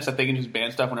the sense that they can just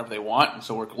ban stuff whenever they want, and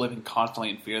so we're living constantly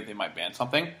in fear that they might ban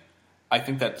something. I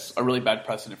think that's a really bad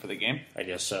precedent for the game, I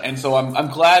guess so. and so I'm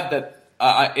glad that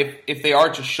if they are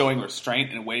just showing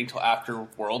restraint and waiting till after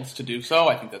Worlds to do so,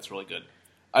 I think that's really good.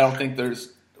 I don't think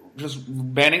there's just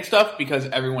banning stuff because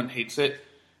everyone hates it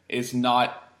is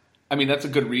not. I mean, that's a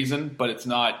good reason, but it's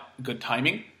not good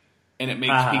timing, and it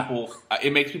makes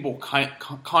people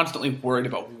constantly worried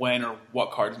about when or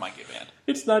what cards might get banned.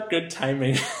 It's not good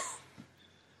timing.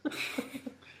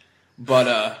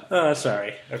 But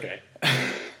Sorry. Okay.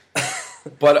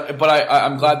 But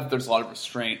I'm glad that there's a lot of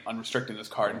restraint on restricting this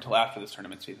card until after this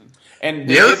tournament season. And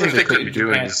The other thing they restrict could it be in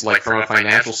doing Japan. is, like, from a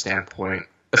financial standpoint,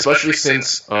 especially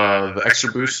since the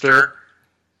extra booster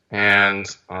and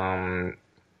the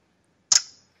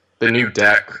new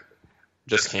deck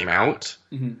just came out,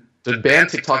 the ban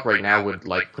TikTok right now would,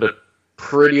 like, put a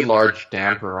pretty large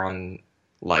damper on,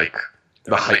 like,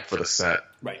 the hype for the set.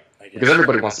 Right. I guess. Because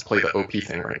everybody wants to play the OP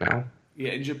thing right now.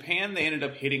 Yeah, in Japan they ended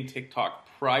up hitting TikTok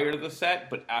prior to the set,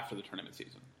 but after the tournament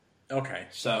season. Okay,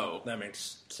 So- that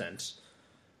makes sense.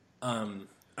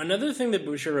 Another thing that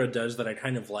Bushiroad does that I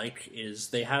kind of like is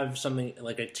they have something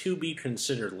like a to be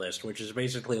considered list, which is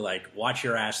basically like, watch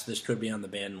your ass, this could be on the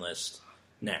ban list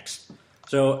next.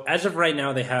 So as of right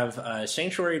now, they have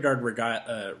Sanctuary Guard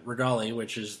Regali,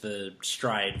 which is the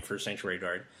stride for Sanctuary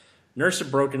Guard, Nurse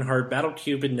of Broken Heart, Battle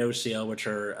Cupid, No Seal, which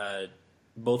are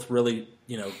both really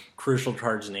crucial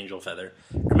cards in Angel Feather,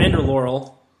 Commander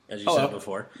Laurel, as you said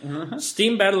before.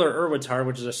 Steam Battler Urwatar,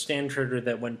 which is a stand trigger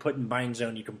that when put in bind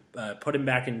zone, you can put him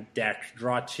back in deck,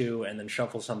 draw 2, and then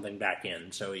shuffle something back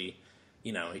in. So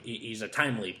he's a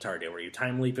time leap target where you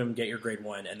time leap him, get your grade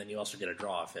 1, and then you also get a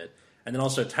draw off it. And then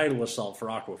also Tidal Assault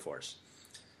for Aqua Force.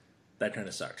 That kind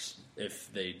of sucks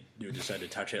if they do decide to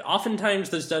touch it. Oftentimes,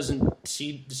 this doesn't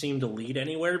seem to lead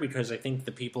anywhere because I think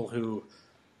the people who...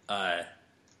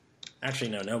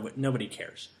 nobody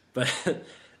cares. But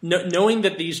knowing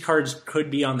that these cards could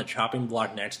be on the chopping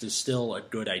block next is still a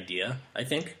good idea, I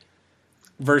think.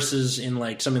 Versus in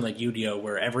like something like Yu-Gi-Oh!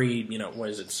 Where every, what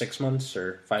is it, 6 months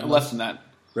or 5 months? Less than that.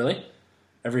 Really?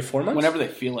 Every 4 months? Whenever they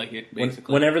feel like it,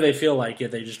 basically. Whenever they feel like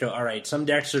it, they just go, all right, some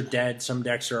decks are dead, some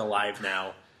decks are alive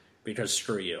now. Because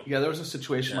screw you. Yeah, there was a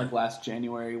situation like last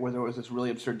January where there was this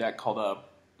really absurd deck called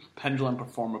Pendulum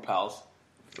Performer Pals.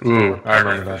 Ooh, I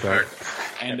remember that deck.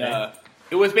 And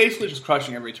it was basically just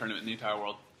crushing every tournament in the entire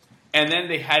world. And then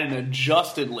they had an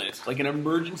adjusted list, like an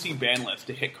emergency ban list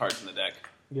to hit cards in the deck.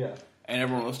 Yeah. And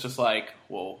everyone was just like,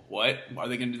 well, what? Are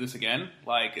they going to do this again?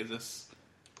 Like, is this...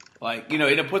 Like,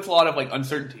 it puts a lot of, like,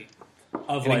 uncertainty.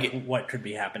 Of, what could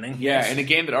be happening. Yeah, in a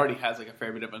game that already has, like, a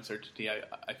fair bit of uncertainty,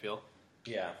 I feel.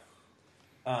 Yeah.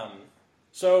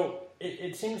 So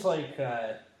it seems like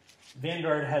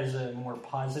Vanguard has a more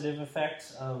positive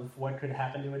effect of what could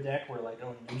happen to a deck, where like,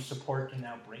 new support can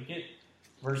now break it,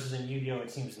 versus in Yu-Gi-Oh! It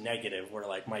seems negative, where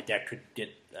like my deck could get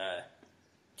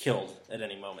killed at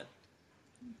any moment.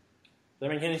 Does that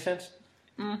make any sense?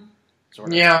 Sort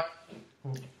of. Yeah.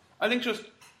 I think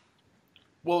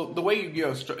the way Yu-Gi-Oh!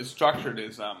 Is structured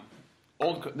is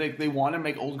they want to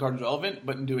make old cards relevant,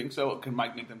 but in doing so, it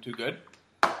might make them too good.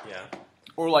 Yeah.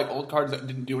 Or like old cards that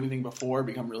didn't do anything before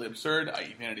become really absurd,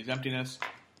 i.e. Vanity's Emptiness.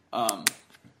 And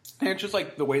it's just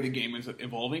like the way the game is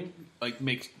evolving, like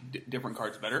makes different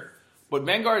cards better. But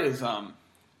Vanguard is, I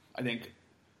think,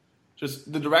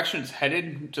 just the direction it's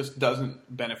headed just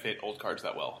doesn't benefit old cards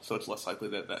that well. So it's less likely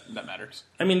that matters.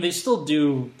 I mean, they still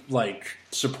do like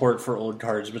support for old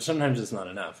cards, but sometimes it's not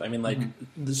enough. I mean, like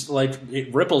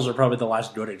Ripples are probably the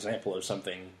last good example of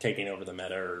something taking over the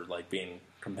meta or like being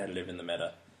competitive in the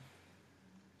meta.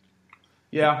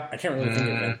 Yeah. I can't really think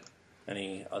of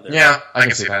any other... Yeah, I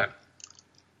can see that.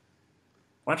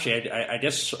 Well, actually, I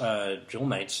guess Jewel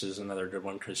Knights is another good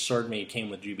one, because Swordmaid came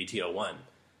with GBT01,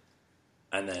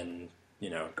 and then,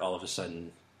 all of a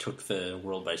sudden took the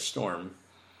world by storm.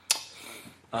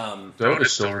 Dota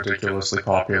is still ridiculously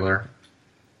popular.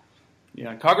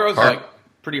 Yeah, Kagura's like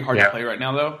pretty hard to play right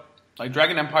now, though. Like,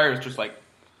 Dragon Empire is just like...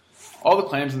 All the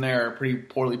clans in there are pretty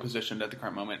poorly positioned at the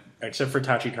current moment. Except for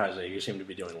Tachikaze, you seem to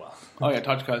be doing well. Oh yeah,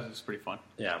 Tachikaze is pretty fun.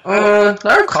 Yeah.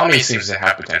 Narukami seems to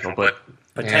have potential, but...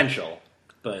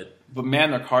 But man,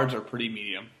 their cards are pretty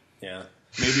medium. Yeah.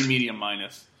 Maybe medium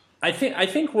minus. I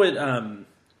think what...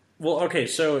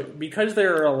 so because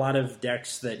there are a lot of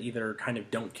decks that either kind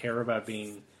of don't care about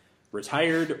being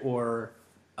retired or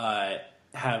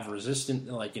have resist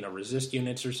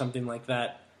units or something like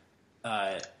that,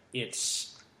 it's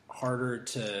harder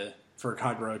for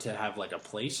Kagura to have like a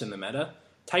place in the meta.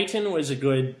 Titan was a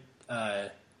good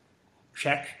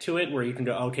check to it, where you can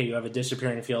go, okay, you have a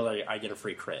disappearing field, I get a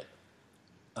free crit.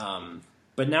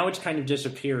 But now it's kind of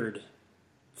disappeared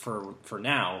for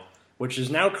now, which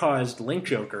has now caused Link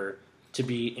Joker to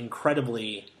be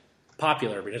incredibly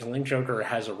popular, because Link Joker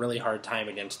has a really hard time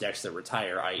against decks that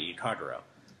retire, i.e. Kagura.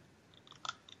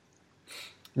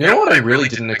 You know what I really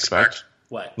didn't expect?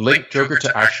 What? Link Joker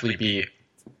to actually be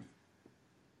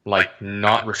like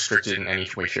not restricted in any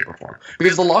way, shape, or form.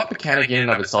 Because the lock mechanic in and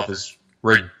of itself is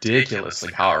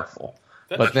ridiculously powerful.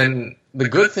 But then the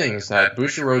good thing is that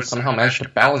Bushiroad somehow managed to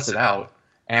balance it out,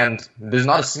 and there's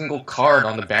not a single card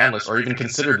on the ban list or even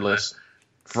considered list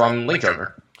from Link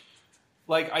Joker.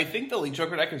 Like, I think the Link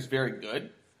Joker deck is very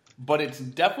good, but it's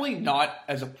definitely not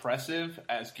as oppressive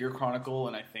as Gear Chronicle,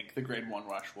 and I think the Grade 1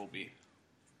 Rush will be.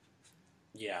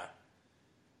 Yeah.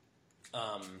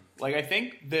 I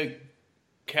think the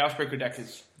Chaos Breaker deck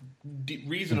is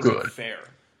reasonably fair.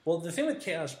 Well, the thing with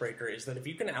Chaos Breaker is that if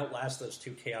you can outlast those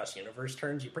 2 Chaos Universe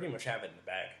turns, you pretty much have it in the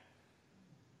bag.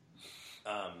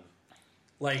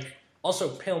 Also,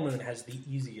 Pale Moon has the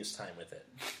easiest time with it.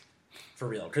 For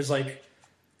real. Because,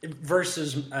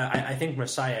 versus, I think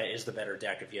Messiah is the better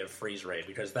deck if you have Freeze Ray,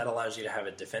 because that allows you to have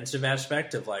a defensive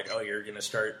aspect of, you're going to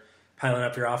start piling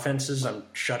up your offenses, I'm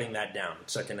shutting that down.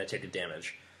 It's not going to take a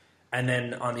damage. And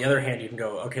then, on the other hand, you can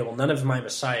go, okay, well, none of my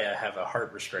Messiah have a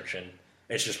heart restriction.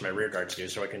 It's just my rear guards do,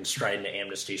 so I can stride into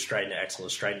Amnesty, stride into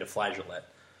Exilus, stride into Flageolet.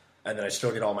 And then I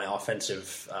still get all my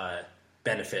offensive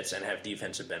benefits and have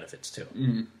defensive benefits, too.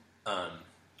 Mm-hmm.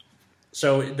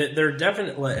 So they're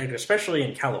definitely, like, especially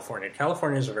in California.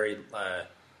 California is a very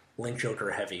Link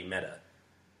Joker heavy meta.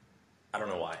 I don't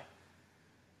know why.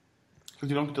 Because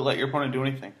you don't get to let your opponent do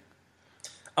anything.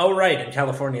 Oh, right. And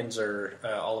Californians are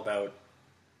all about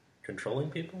controlling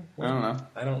people? I don't know.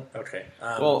 I don't... Okay.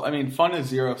 Well, I mean, fun is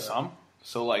zero sum.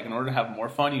 So, like, in order to have more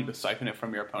fun, you just siphon it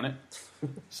from your opponent.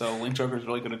 So, Link Joker is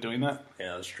really good at doing that.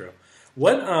 Yeah, that's true.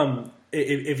 What,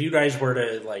 if you guys were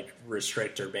to, like,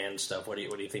 restrict or ban stuff, what do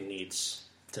you think needs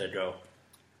to go?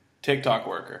 TikTok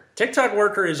worker. TikTok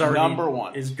worker is already... Number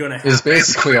one. Is going to happen. Is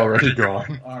basically already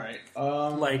gone. All right.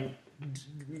 Like,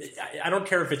 I don't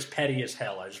care if it's petty as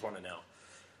hell. I just want to know.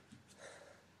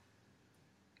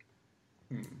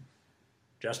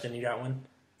 Justin, you got one?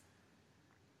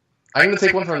 I'm going to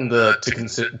take one from the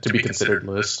to be considered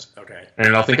list. Okay.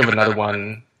 And I'll think of another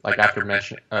one like after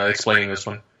explaining this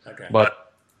one. Okay.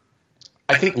 But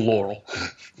I think Laurel.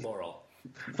 Laurel.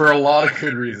 For a lot of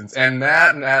good reasons. And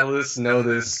Matt and Atlas know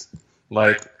this,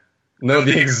 know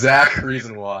the exact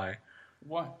reason why.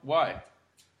 What? Why?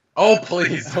 Oh,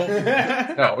 please. Don't,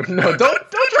 don't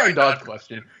try and dodge the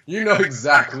question. You know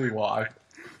exactly why.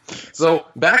 So,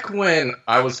 back when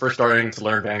I was first starting to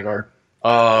learn Vanguard,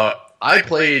 I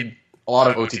played a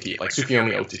lot of OTT, like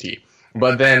Tsukiyomi OTT.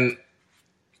 But then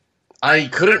I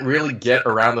couldn't really get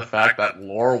around the fact that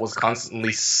Laurel was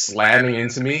constantly slamming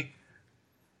into me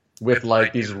with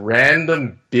like these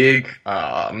random big,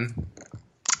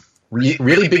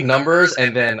 really big numbers,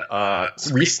 and then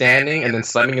restanding, and then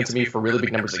slamming into me for really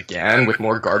big numbers again with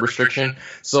more guard restriction.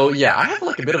 So yeah, I have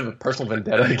like a bit of a personal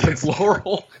vendetta against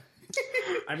Laurel.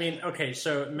 I mean, okay,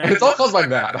 so Matt, and it's all caused by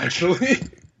Matt, actually.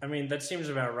 I mean, that seems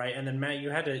about right. And then Matt,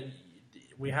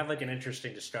 we had like an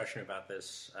interesting discussion about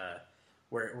this,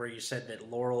 where you said that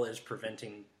Laurel is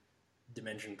preventing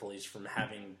Dimension Police from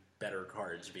having better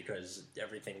cards because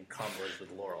everything combos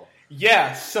with Laurel.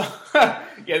 Yeah, so yeah,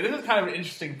 this is kind of an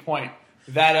interesting point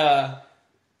that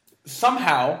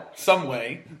somehow, some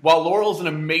way, while Laurel's an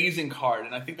amazing card,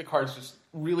 and I think the card's just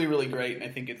really, really great, and I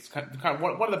think it's kind of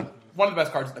one of the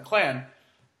best cards in the clan,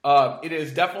 it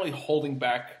is definitely holding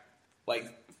back like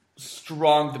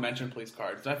strong Dimension Police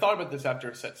cards. And I thought about this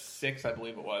after set 6, I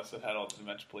believe it was, that had all the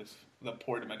Dimension Police, the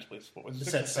poor Dimension Police. What was it?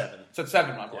 Set 7. Set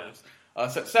 7, my apologies.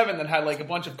 Set 7 that had like a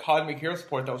bunch of Cosmic Hero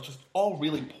support that was just all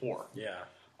really poor. Yeah.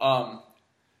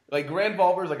 Like Grand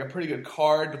Volver is like a pretty good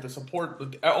card, but the support,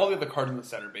 all the other cards in the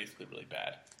set are basically really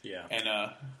bad. Yeah.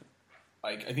 And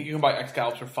like I think you can buy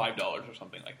Excalibur for $5 or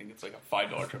something. I think it's like a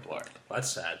 $5 triple R. That's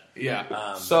sad. Yeah.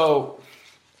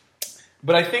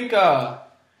 But I think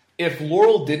if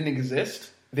Laurel didn't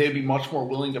exist, they'd be much more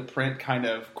willing to print kind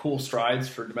of cool strides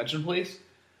for Dimension Police.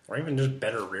 Or even just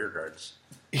better rear guards.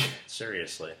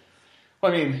 Seriously.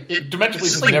 Well, I mean, Dimension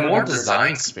Police is like never more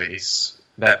design space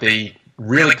that they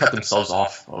really cut themselves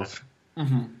off of.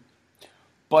 Mm-hmm.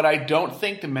 But I don't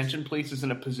think Dimension Police is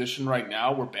in a position right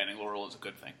now where banning Laurel is a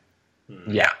good thing.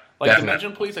 Yeah, like definitely.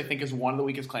 Dimension Police, I think, is one of the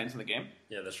weakest clans in the game.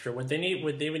 Yeah, that's true. What they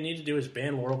would need to do is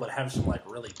ban Laurel, but have some like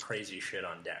really crazy shit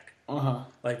on deck.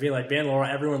 Like be like ban Laurel,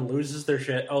 everyone loses their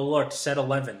shit. Oh look, set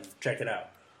 11, check it out.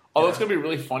 Oh, it's gonna be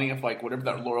really funny if like whatever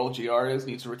that Laurel GR is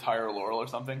needs to retire a Laurel or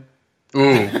something.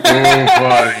 Ooh,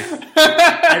 buddy.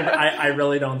 I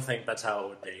really don't think that's how it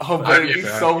would be. Oh, but it'd be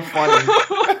so funny.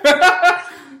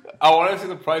 I want to see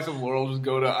the price of Laurel just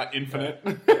go to infinite.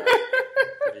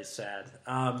 Pretty sad.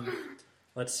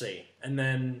 Let's see. And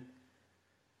then,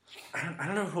 I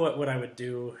don't know what I would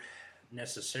do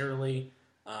necessarily.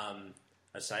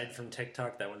 Aside from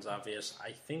TikTok, that one's obvious.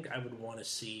 I think I would want to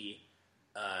see...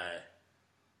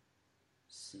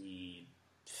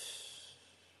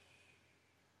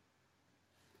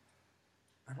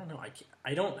 I don't know.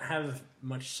 I don't have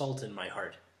much salt in my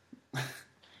heart.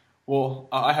 Well,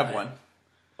 I have one.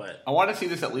 But I want to see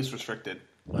this at least restricted.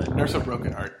 Nurse of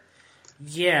Broken Heart.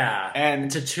 Yeah,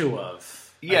 and to 2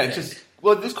 of. Yeah,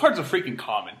 this card's a freaking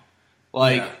common.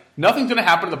 Like, nothing's going to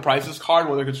happen to the price of this card,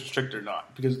 whether it's restricted or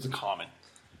not, because it's a common.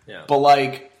 Yeah. But,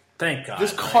 like, thank God.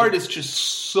 This card is just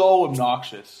so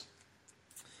obnoxious.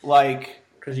 Like,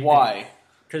 why?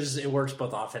 Because it works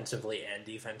both offensively and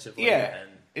defensively. Yeah. And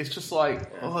it's just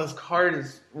like, this card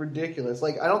is ridiculous.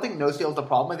 Like, I don't think No Steal is the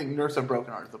problem. I think Nurse of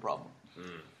Broken Heart is the problem.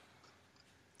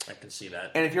 I can see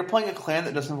that. And if you're playing a clan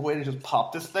that doesn't have a way to just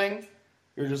pop this thing,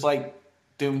 you're just, like,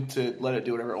 doomed to let it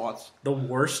do whatever it wants. The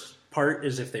worst part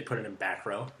is if they put it in back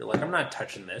row. You're like, I'm not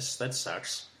touching this. That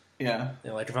sucks. Yeah. You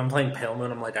know, like, if I'm playing Pale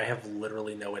Moon, I'm like, I have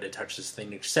literally no way to touch this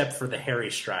thing except for the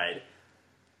Harry Stride.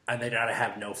 And they gotta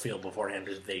have no field beforehand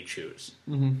because they choose.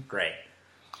 Mm-hmm. Great.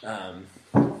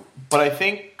 But I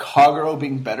think Kagero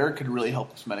being better could really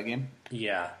help this metagame.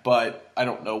 Yeah. But I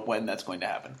don't know when that's going to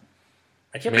happen.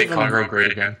 I can't Make believe Kagero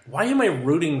great again. Why am I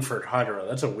rooting for Kagero?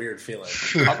 That's a weird feeling.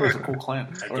 Kagero's a cool clan.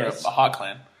 I Or guess. a hot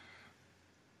clan.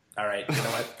 All right, you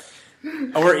know what?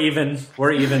 Oh, we're even.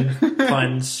 We're even.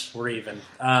 Puns. We're even.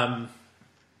 I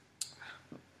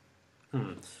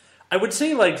would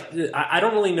say, like, I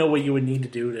don't really know what you would need to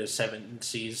do to 7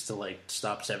 Seas to, like,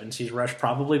 stop 7 Seas Rush.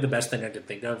 Probably the best thing I could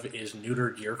think of is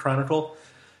neuter Gear Chronicle,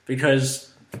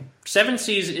 because 7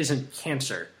 Seas isn't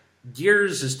cancer.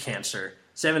 Gears is cancer.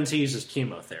 7 Seas is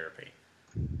chemotherapy.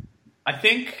 I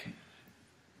think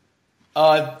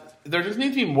there just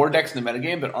needs to be more decks in the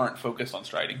metagame that aren't focused on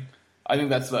striding. I think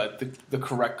that's the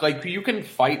correct... Like, you can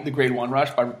fight the Grade 1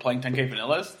 Rush by playing 10k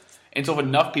vanillas, and so if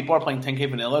enough people are playing 10k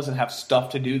vanillas and have stuff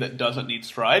to do that doesn't need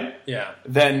stride,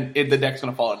 then the deck's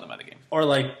going to fall into the metagame. Or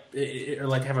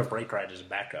have a Break Ride as a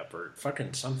backup, or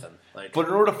fucking something. Like, But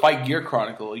in order to fight Gear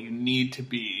Chronicle, you need to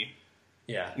be...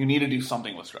 Yeah. You need to do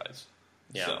something with strides.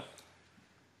 Yeah. So.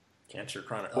 Cancer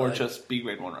Chronicle. Or just be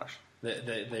Grade 1 Rush.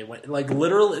 They went, like,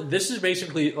 literally, this is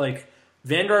basically, like,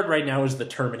 Vanguard right now is the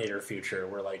Terminator future,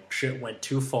 where, like, shit went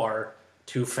too far,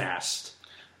 too fast.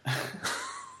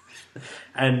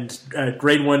 And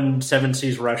Grade 1 7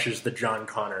 Seas Rush is the John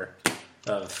Connor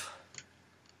of...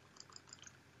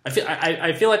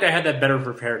 I feel like I had that better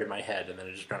prepared in my head, and then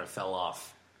it just kind of fell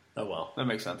off. Oh, well. That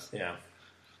makes sense. Yeah.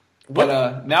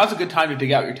 But now's a good time to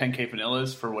dig out your 10k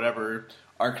vanillas for whatever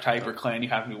archetype or clan you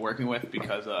have to be working with,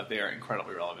 because they are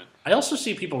incredibly relevant. I also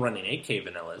see people running 8k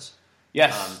vanillas.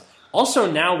 Yes.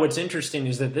 Also, now what's interesting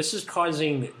is that this is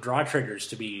causing draw triggers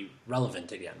to be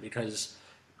relevant again, because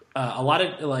a lot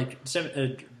of, like,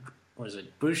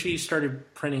 Bushi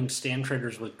started printing stand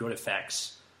triggers with good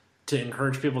effects to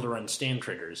encourage people to run stand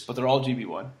triggers. But they're all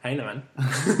GB1. Hang on.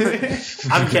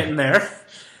 I'm getting there.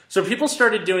 So people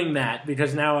started doing that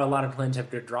because now a lot of clans have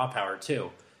good draw power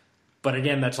too. But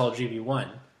again, that's all GB1.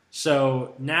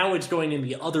 So now it's going in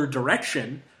the other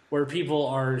direction, where people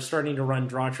are starting to run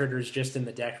draw triggers just in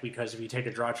the deck, because if you take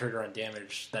a draw trigger on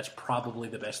damage, that's probably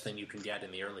the best thing you can get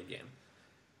in the early game.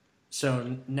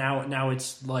 So now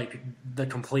it's like the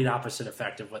complete opposite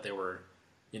effect of what they were,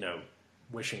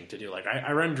 wishing to do. Like,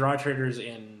 I run draw triggers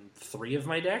in 3 of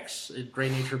my decks: Grey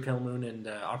Nature, Pale Moon, and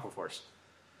Aquaforce.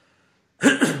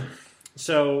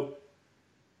 So,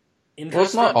 well,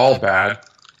 it's not all bad.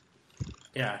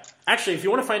 Yeah, actually, if you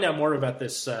want to find out more about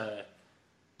this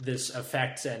this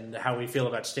effect and how we feel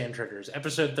about stand triggers,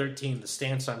 episode 13, the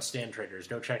stance on stand triggers,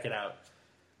 go check it out.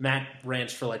 Matt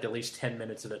rants for like at least 10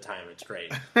 minutes at a time. It's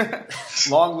great.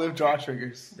 Long live draw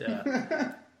triggers.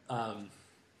 Yeah.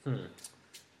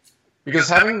 Because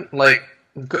having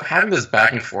this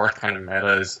back and forth kind of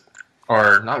meta is,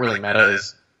 or not really meta,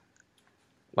 is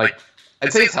like,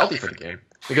 I'd say it's healthy for the game,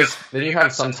 because then you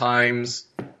have sometimes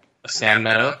a stand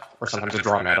meta or sometimes a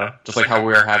draw meta, just like how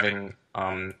we're having,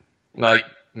 like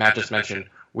Matt just mentioned,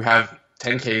 we have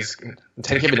 10k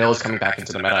vanillas coming back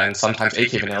into the meta, and sometimes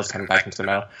 8k vanillas coming back into the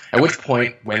meta, at which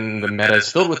point, when the meta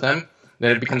is filled with them,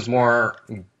 then it becomes more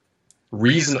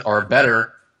reason or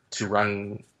better to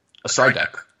run a stride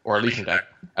deck or a legion deck,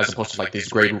 as opposed to like these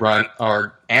grade 1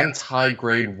 or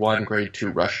anti-grade 1, grade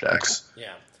 2 rush decks.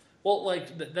 Yeah. Well,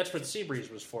 like, that's what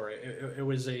Seabreeze was for. It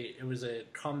was a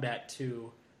combat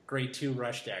 2, grade 2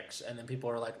 rush decks, and then people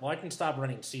are like, well, I can stop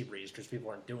running Seabreeze because people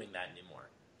aren't doing that anymore.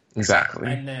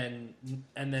 Exactly. And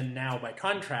then now, by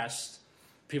contrast,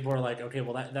 people are like, okay,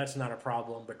 well, that's not a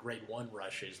problem, but grade 1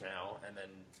 rush is now. And then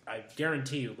I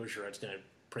guarantee you Bushiroad's going to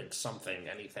print something,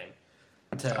 anything,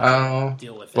 to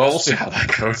deal with it. Well, we'll see how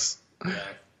that goes. Yeah.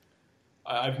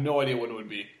 I have no idea what it would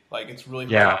be. Like, it's really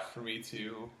hard for me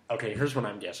to... Okay, here's what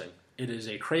I'm guessing. It is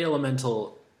a Cray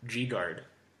Elemental G-Guard.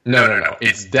 No.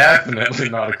 It's definitely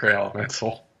not a Cray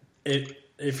Elemental.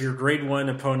 If your grade 1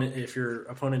 opponent, if your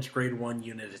opponent's grade 1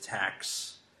 unit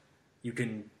attacks, you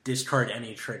can discard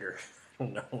any trigger. I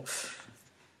don't know.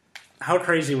 How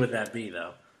crazy would that be,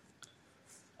 though?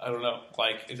 I don't know.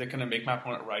 Like, is it going to make my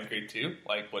opponent ride grade 2?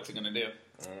 Like, what's it going to do?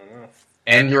 I don't know.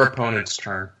 And your opponent's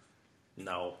turn.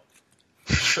 No.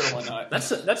 Sure, why not?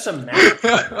 That's some math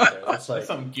right there. That's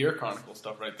some Gear Chronicle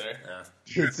stuff right there. Yeah.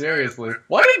 Dude, seriously.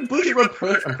 Why did Bushiroad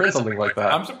print something like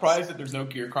that? I'm surprised that there's no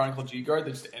Gear Chronicle G-Guard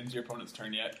that just ends your opponent's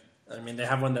turn yet. I mean, they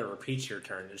have one that repeats your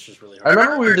turn. It's just really I hard.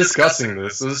 remember we were discussing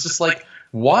this. It was just like,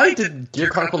 why did Gear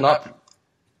Chronicle not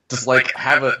just like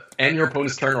have a end your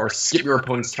opponent's turn or skip your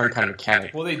opponent's turn kind of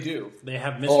mechanic? Well, they do. They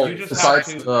have Oh, mystery.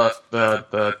 besides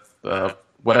the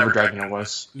whatever dragon it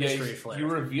was. Mystery Flare. You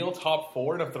reveal top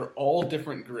 4, and if they're all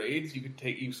different grades,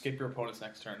 you skip your opponent's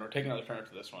next turn, or take another turn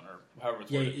after this one, or however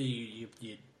it's worded. You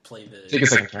play the... Take a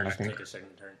second turn, I think. Take a second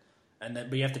turn.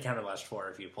 But you have to counter last 4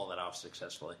 if you pull that off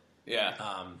successfully. Yeah.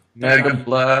 Mega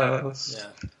Blast.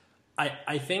 Yeah.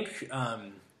 I think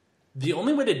the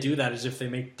only way to do that is if they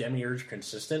make Demiurge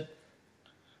consistent.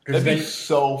 That'd be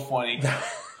so funny.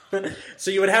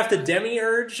 So you would have to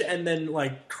Demiurge and then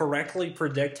like correctly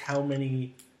predict how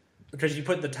many, because you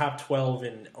put the top 12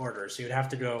 in order. So you'd have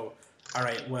to go, all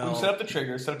right, well, set up the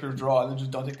trigger, set up your draw, and then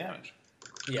just don't take damage.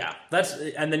 Yeah,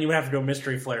 and then you would have to go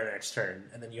Mystery Flare next turn,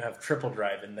 and then you have Triple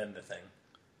Drive and then the thing.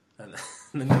 And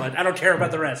then you're like, I don't care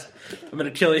about the rest. I'm going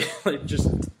to kill you. Like, just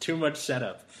too much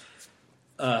setup.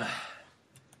 Let's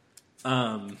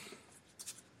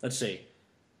see.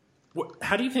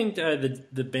 How do you think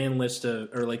the ban list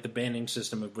or like the banning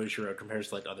system of Bushiroad compares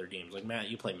to like other games? Like Matt,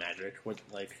 you play Magic. What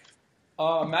like?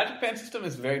 Magic ban system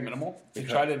is very minimal. They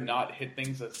try to not hit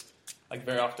things as like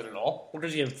very often at all. Well,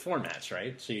 because you have formats,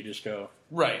 right? So you just go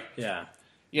right. Yeah.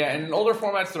 Yeah, and in older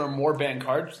formats, there are more banned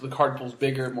cards. The card pool's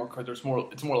bigger. It's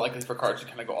more likely for cards to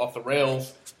kind of go off the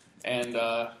rails. And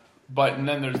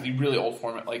then there's the really old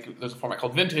format. Like there's a format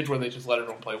called Vintage where they just let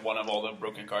everyone play one of all the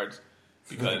broken cards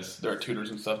because there are tutors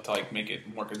and stuff to like make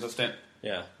it more consistent.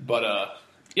 Yeah. But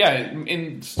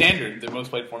in Standard, the most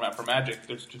played format for Magic,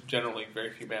 there's just generally very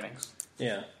few bannings.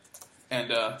 Yeah.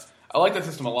 And I like that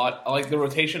system a lot. I like the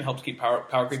rotation helps keep power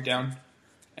creep down.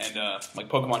 And, like,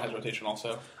 Pokemon has rotation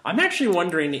also. I'm actually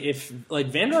wondering if, like,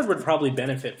 Vanguard would probably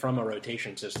benefit from a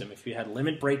rotation system if you had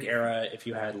Limit Break era, if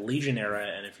you had Legion era,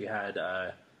 and if you had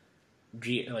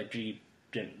G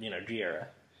era.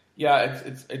 Yeah,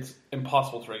 it's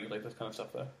impossible to regulate this kind of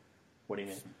stuff, though. What do you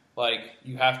mean? Like,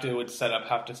 you have to set up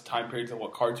time periods of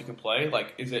what cards you can play.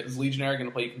 Like, is Legion era going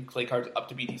to play? You can play cards up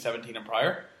to BT 17 and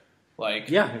prior. Like,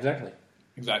 yeah, exactly.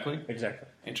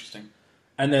 Interesting.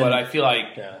 And then, but I feel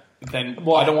like I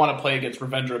don't want to play against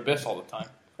Revenge or Abyss all the time.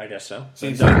 I guess so.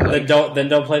 Then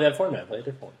don't play that format. Play a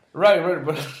different one. Right.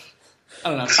 But I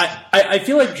don't know. I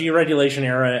feel like G regulation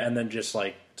era and then just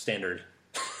like Standard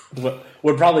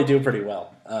would probably do pretty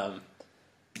well.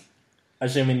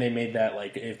 Assuming they made that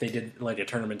like if they did like a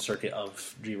tournament circuit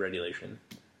of G regulation.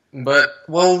 But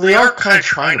they are kind of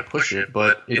trying to push it,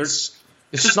 but it's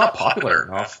just not popular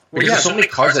enough because there's so many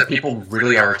cards that people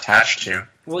really are attached to.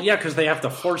 Well, yeah, because they have to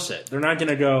force it. They're not going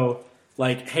to go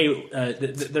like, "Hey,"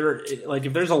 they're like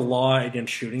if there's a law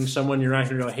against shooting someone, you're not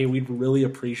going to go, "Hey, we'd really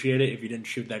appreciate it if you didn't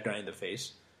shoot that guy in the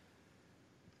face."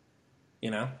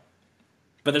 You know,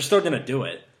 but they're still going to do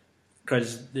it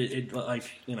because Well,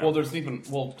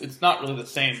 it's not really the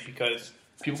same because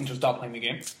people can just stop playing the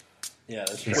game. Yeah,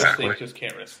 that's true. Exactly. Which they just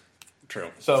can't risk. True.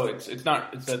 So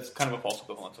that's kind of a false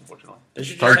equivalence, unfortunately.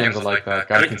 Card games are like that.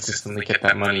 Got to consistently get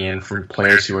that money in from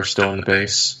players who are still in the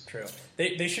base. True.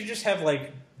 They should just have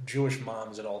like Jewish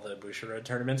moms at all the Bushiroad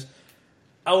tournaments.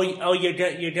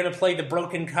 You're gonna play the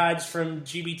broken cards from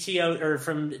GBTO or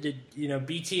from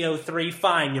BTO3.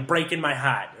 Fine, you're breaking my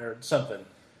heart or something.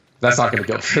 That's not gonna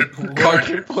go for card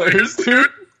game players, dude.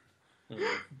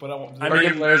 But card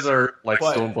game players are like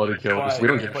Stone Blooded Kills. We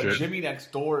don't give a shit. Jimmy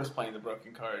next door is playing the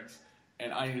broken cards.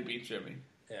 And I need to beat Jimmy.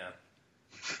 Yeah.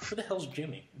 Who the hell's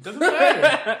Jimmy? It doesn't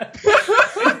matter.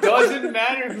 It doesn't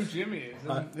matter who Jimmy is.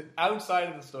 Outside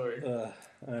of the story. I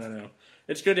don't know.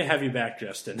 It's good to have you back,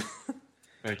 Justin.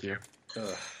 Thank you.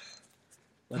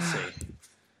 Let's see.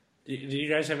 Do you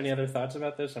guys have any other thoughts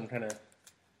about this? I'm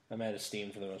out of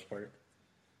steam for the most part.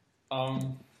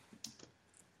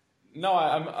 No,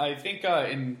 I think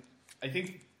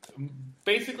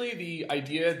basically the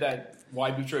idea that why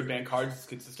Bushiroad banned cards is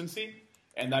consistency.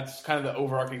 And that's kind of the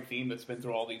overarching theme that's been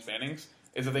through all these bannings,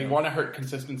 is that they want to hurt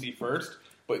consistency first,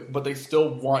 but they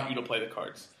still want you to play the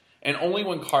cards. And only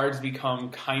when cards become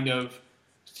kind of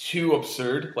too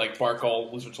absurd, like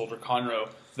Barkall, Lizard Soldier, Conroe,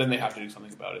 then they have to do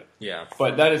something about it. Yeah.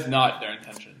 But that is not their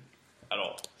intention at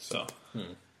all. So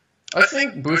I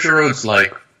think Bushiroad's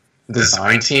like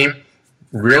design team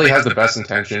really has the best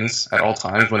intentions at all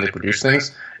times when they produce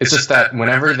things. It's just that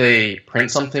whenever they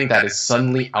print something that is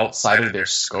suddenly outside of their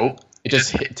scope, it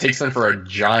just takes them for a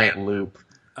giant loop.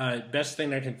 Best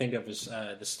thing I can think of is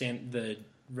the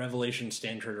Revelation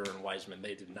Stantritter and Wiseman.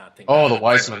 They did not think. Oh, the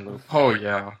Wiseman loop. Oh,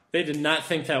 yeah. They did not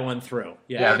think that one through.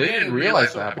 Yeah, they didn't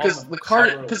realize that because the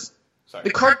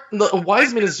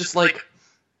Wiseman is just like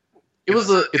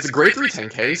it's a grade 3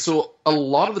 10K, so a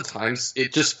lot of the times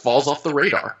it just falls off the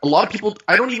radar. A lot of people,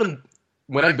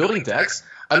 when I'm building decks,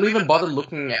 I don't even bother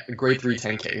looking at grade 3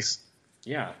 10Ks.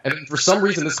 Yeah. And for some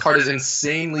reason, this card is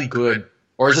insanely good,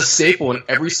 or is a staple in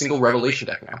every single Revelation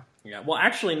deck now. Yeah, well,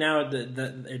 actually, now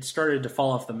it started to fall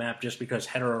off the map just because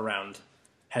Hetero Round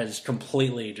has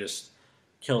completely just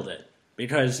killed it.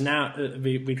 Because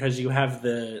you have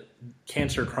the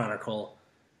Cancer Chronicle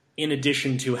in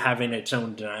addition to having its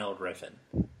own Denial Griffin.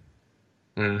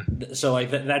 So, like,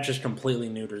 that just completely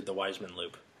neutered the Wiseman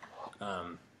loop.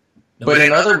 But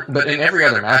in every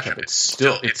other matchup,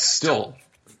 it's still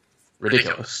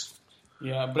ridiculous.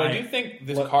 Yeah, but I do think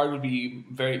this card would be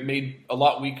made a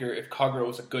lot weaker if Kagura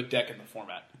was a good deck in the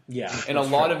format. Yeah, and a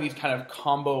lot of these kind of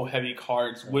combo heavy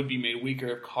cards would be made weaker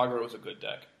if Kagura was a good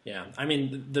deck. Yeah, I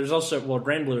mean, there's also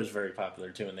Grand Blue is very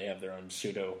popular too, and they have their own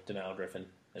pseudo Denial Griffin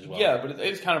as well. Yeah, but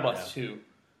it's counterblast too.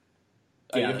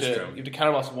 You have to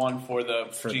counterblast one for the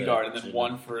G Guard, and then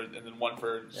one for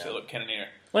Cannoneer.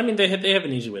 Well, I mean, they have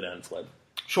an easy way to unflip.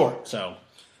 Sure. So,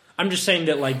 I'm just saying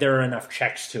that there are enough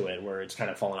checks to it where it's kind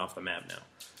of fallen off the map now.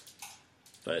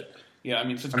 But yeah, I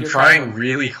mean, I'm trying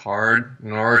really hard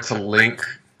in order to link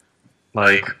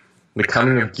the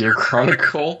coming of Gear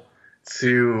Chronicle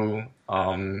to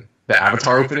the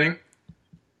Avatar opening.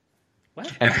 What?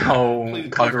 And how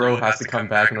Kagura has to come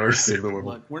back in order to save the world.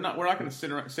 Look, we're not going to sit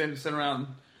around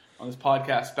on this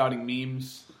podcast spouting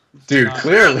memes. Dude,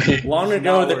 clearly. Long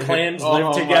ago, the clans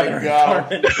lived together.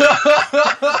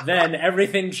 Then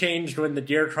everything changed when the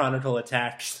Gear Chronicle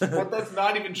attacked. But that's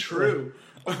not even true.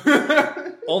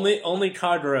 Only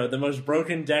Kagura, the most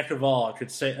broken deck of all,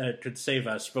 could save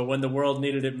us. But when the world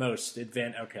needed it most,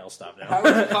 Okay, I'll stop now. How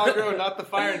is Kagura not the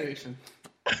Fire Nation?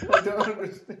 I don't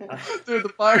understand. Dude, the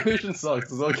Fire Nation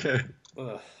sucks. It's okay.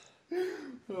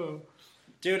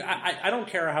 Dude, I don't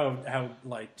care how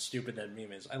stupid that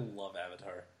meme is. I love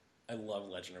Avatar. I love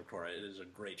Legend of Korra. It is a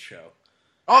great show.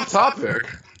 Off topic.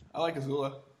 I like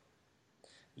Azula.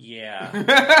 Yeah.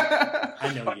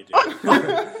 I know you do.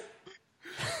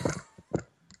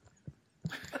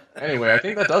 Anyway, I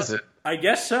think that does it. I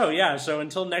guess so, yeah. So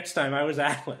until next time, I was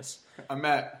Atlas. I'm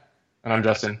Matt. And I'm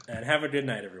Justin. And have a good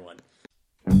night, everyone.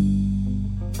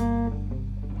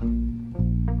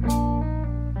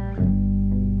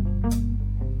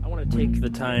 I want to take the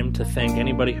time to thank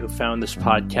anybody who found this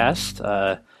podcast.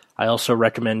 I also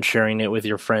recommend sharing it with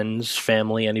your friends,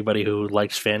 family, anybody who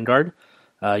likes Vanguard.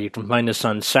 You can find us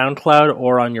on SoundCloud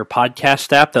or on your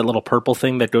podcast app, that little purple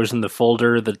thing that goes in the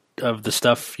folder of the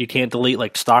stuff you can't delete,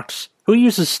 like stocks. Who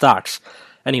uses stocks?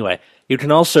 Anyway, you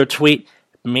can also tweet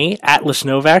me, Atlas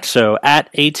Novak, so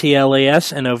at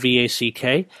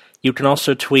ATLASNOVACK. You can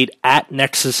also tweet at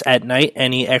Nexus at Night,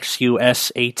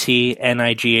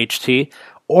 NEXUSATNIGHT,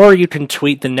 or you can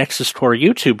tweet the Nexus Core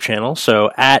YouTube channel, so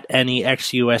at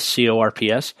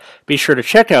NEXUSCORPS. Be sure to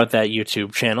check out that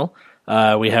YouTube channel.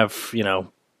 We have,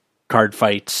 card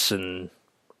fights and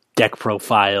deck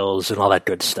profiles and all that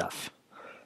good stuff.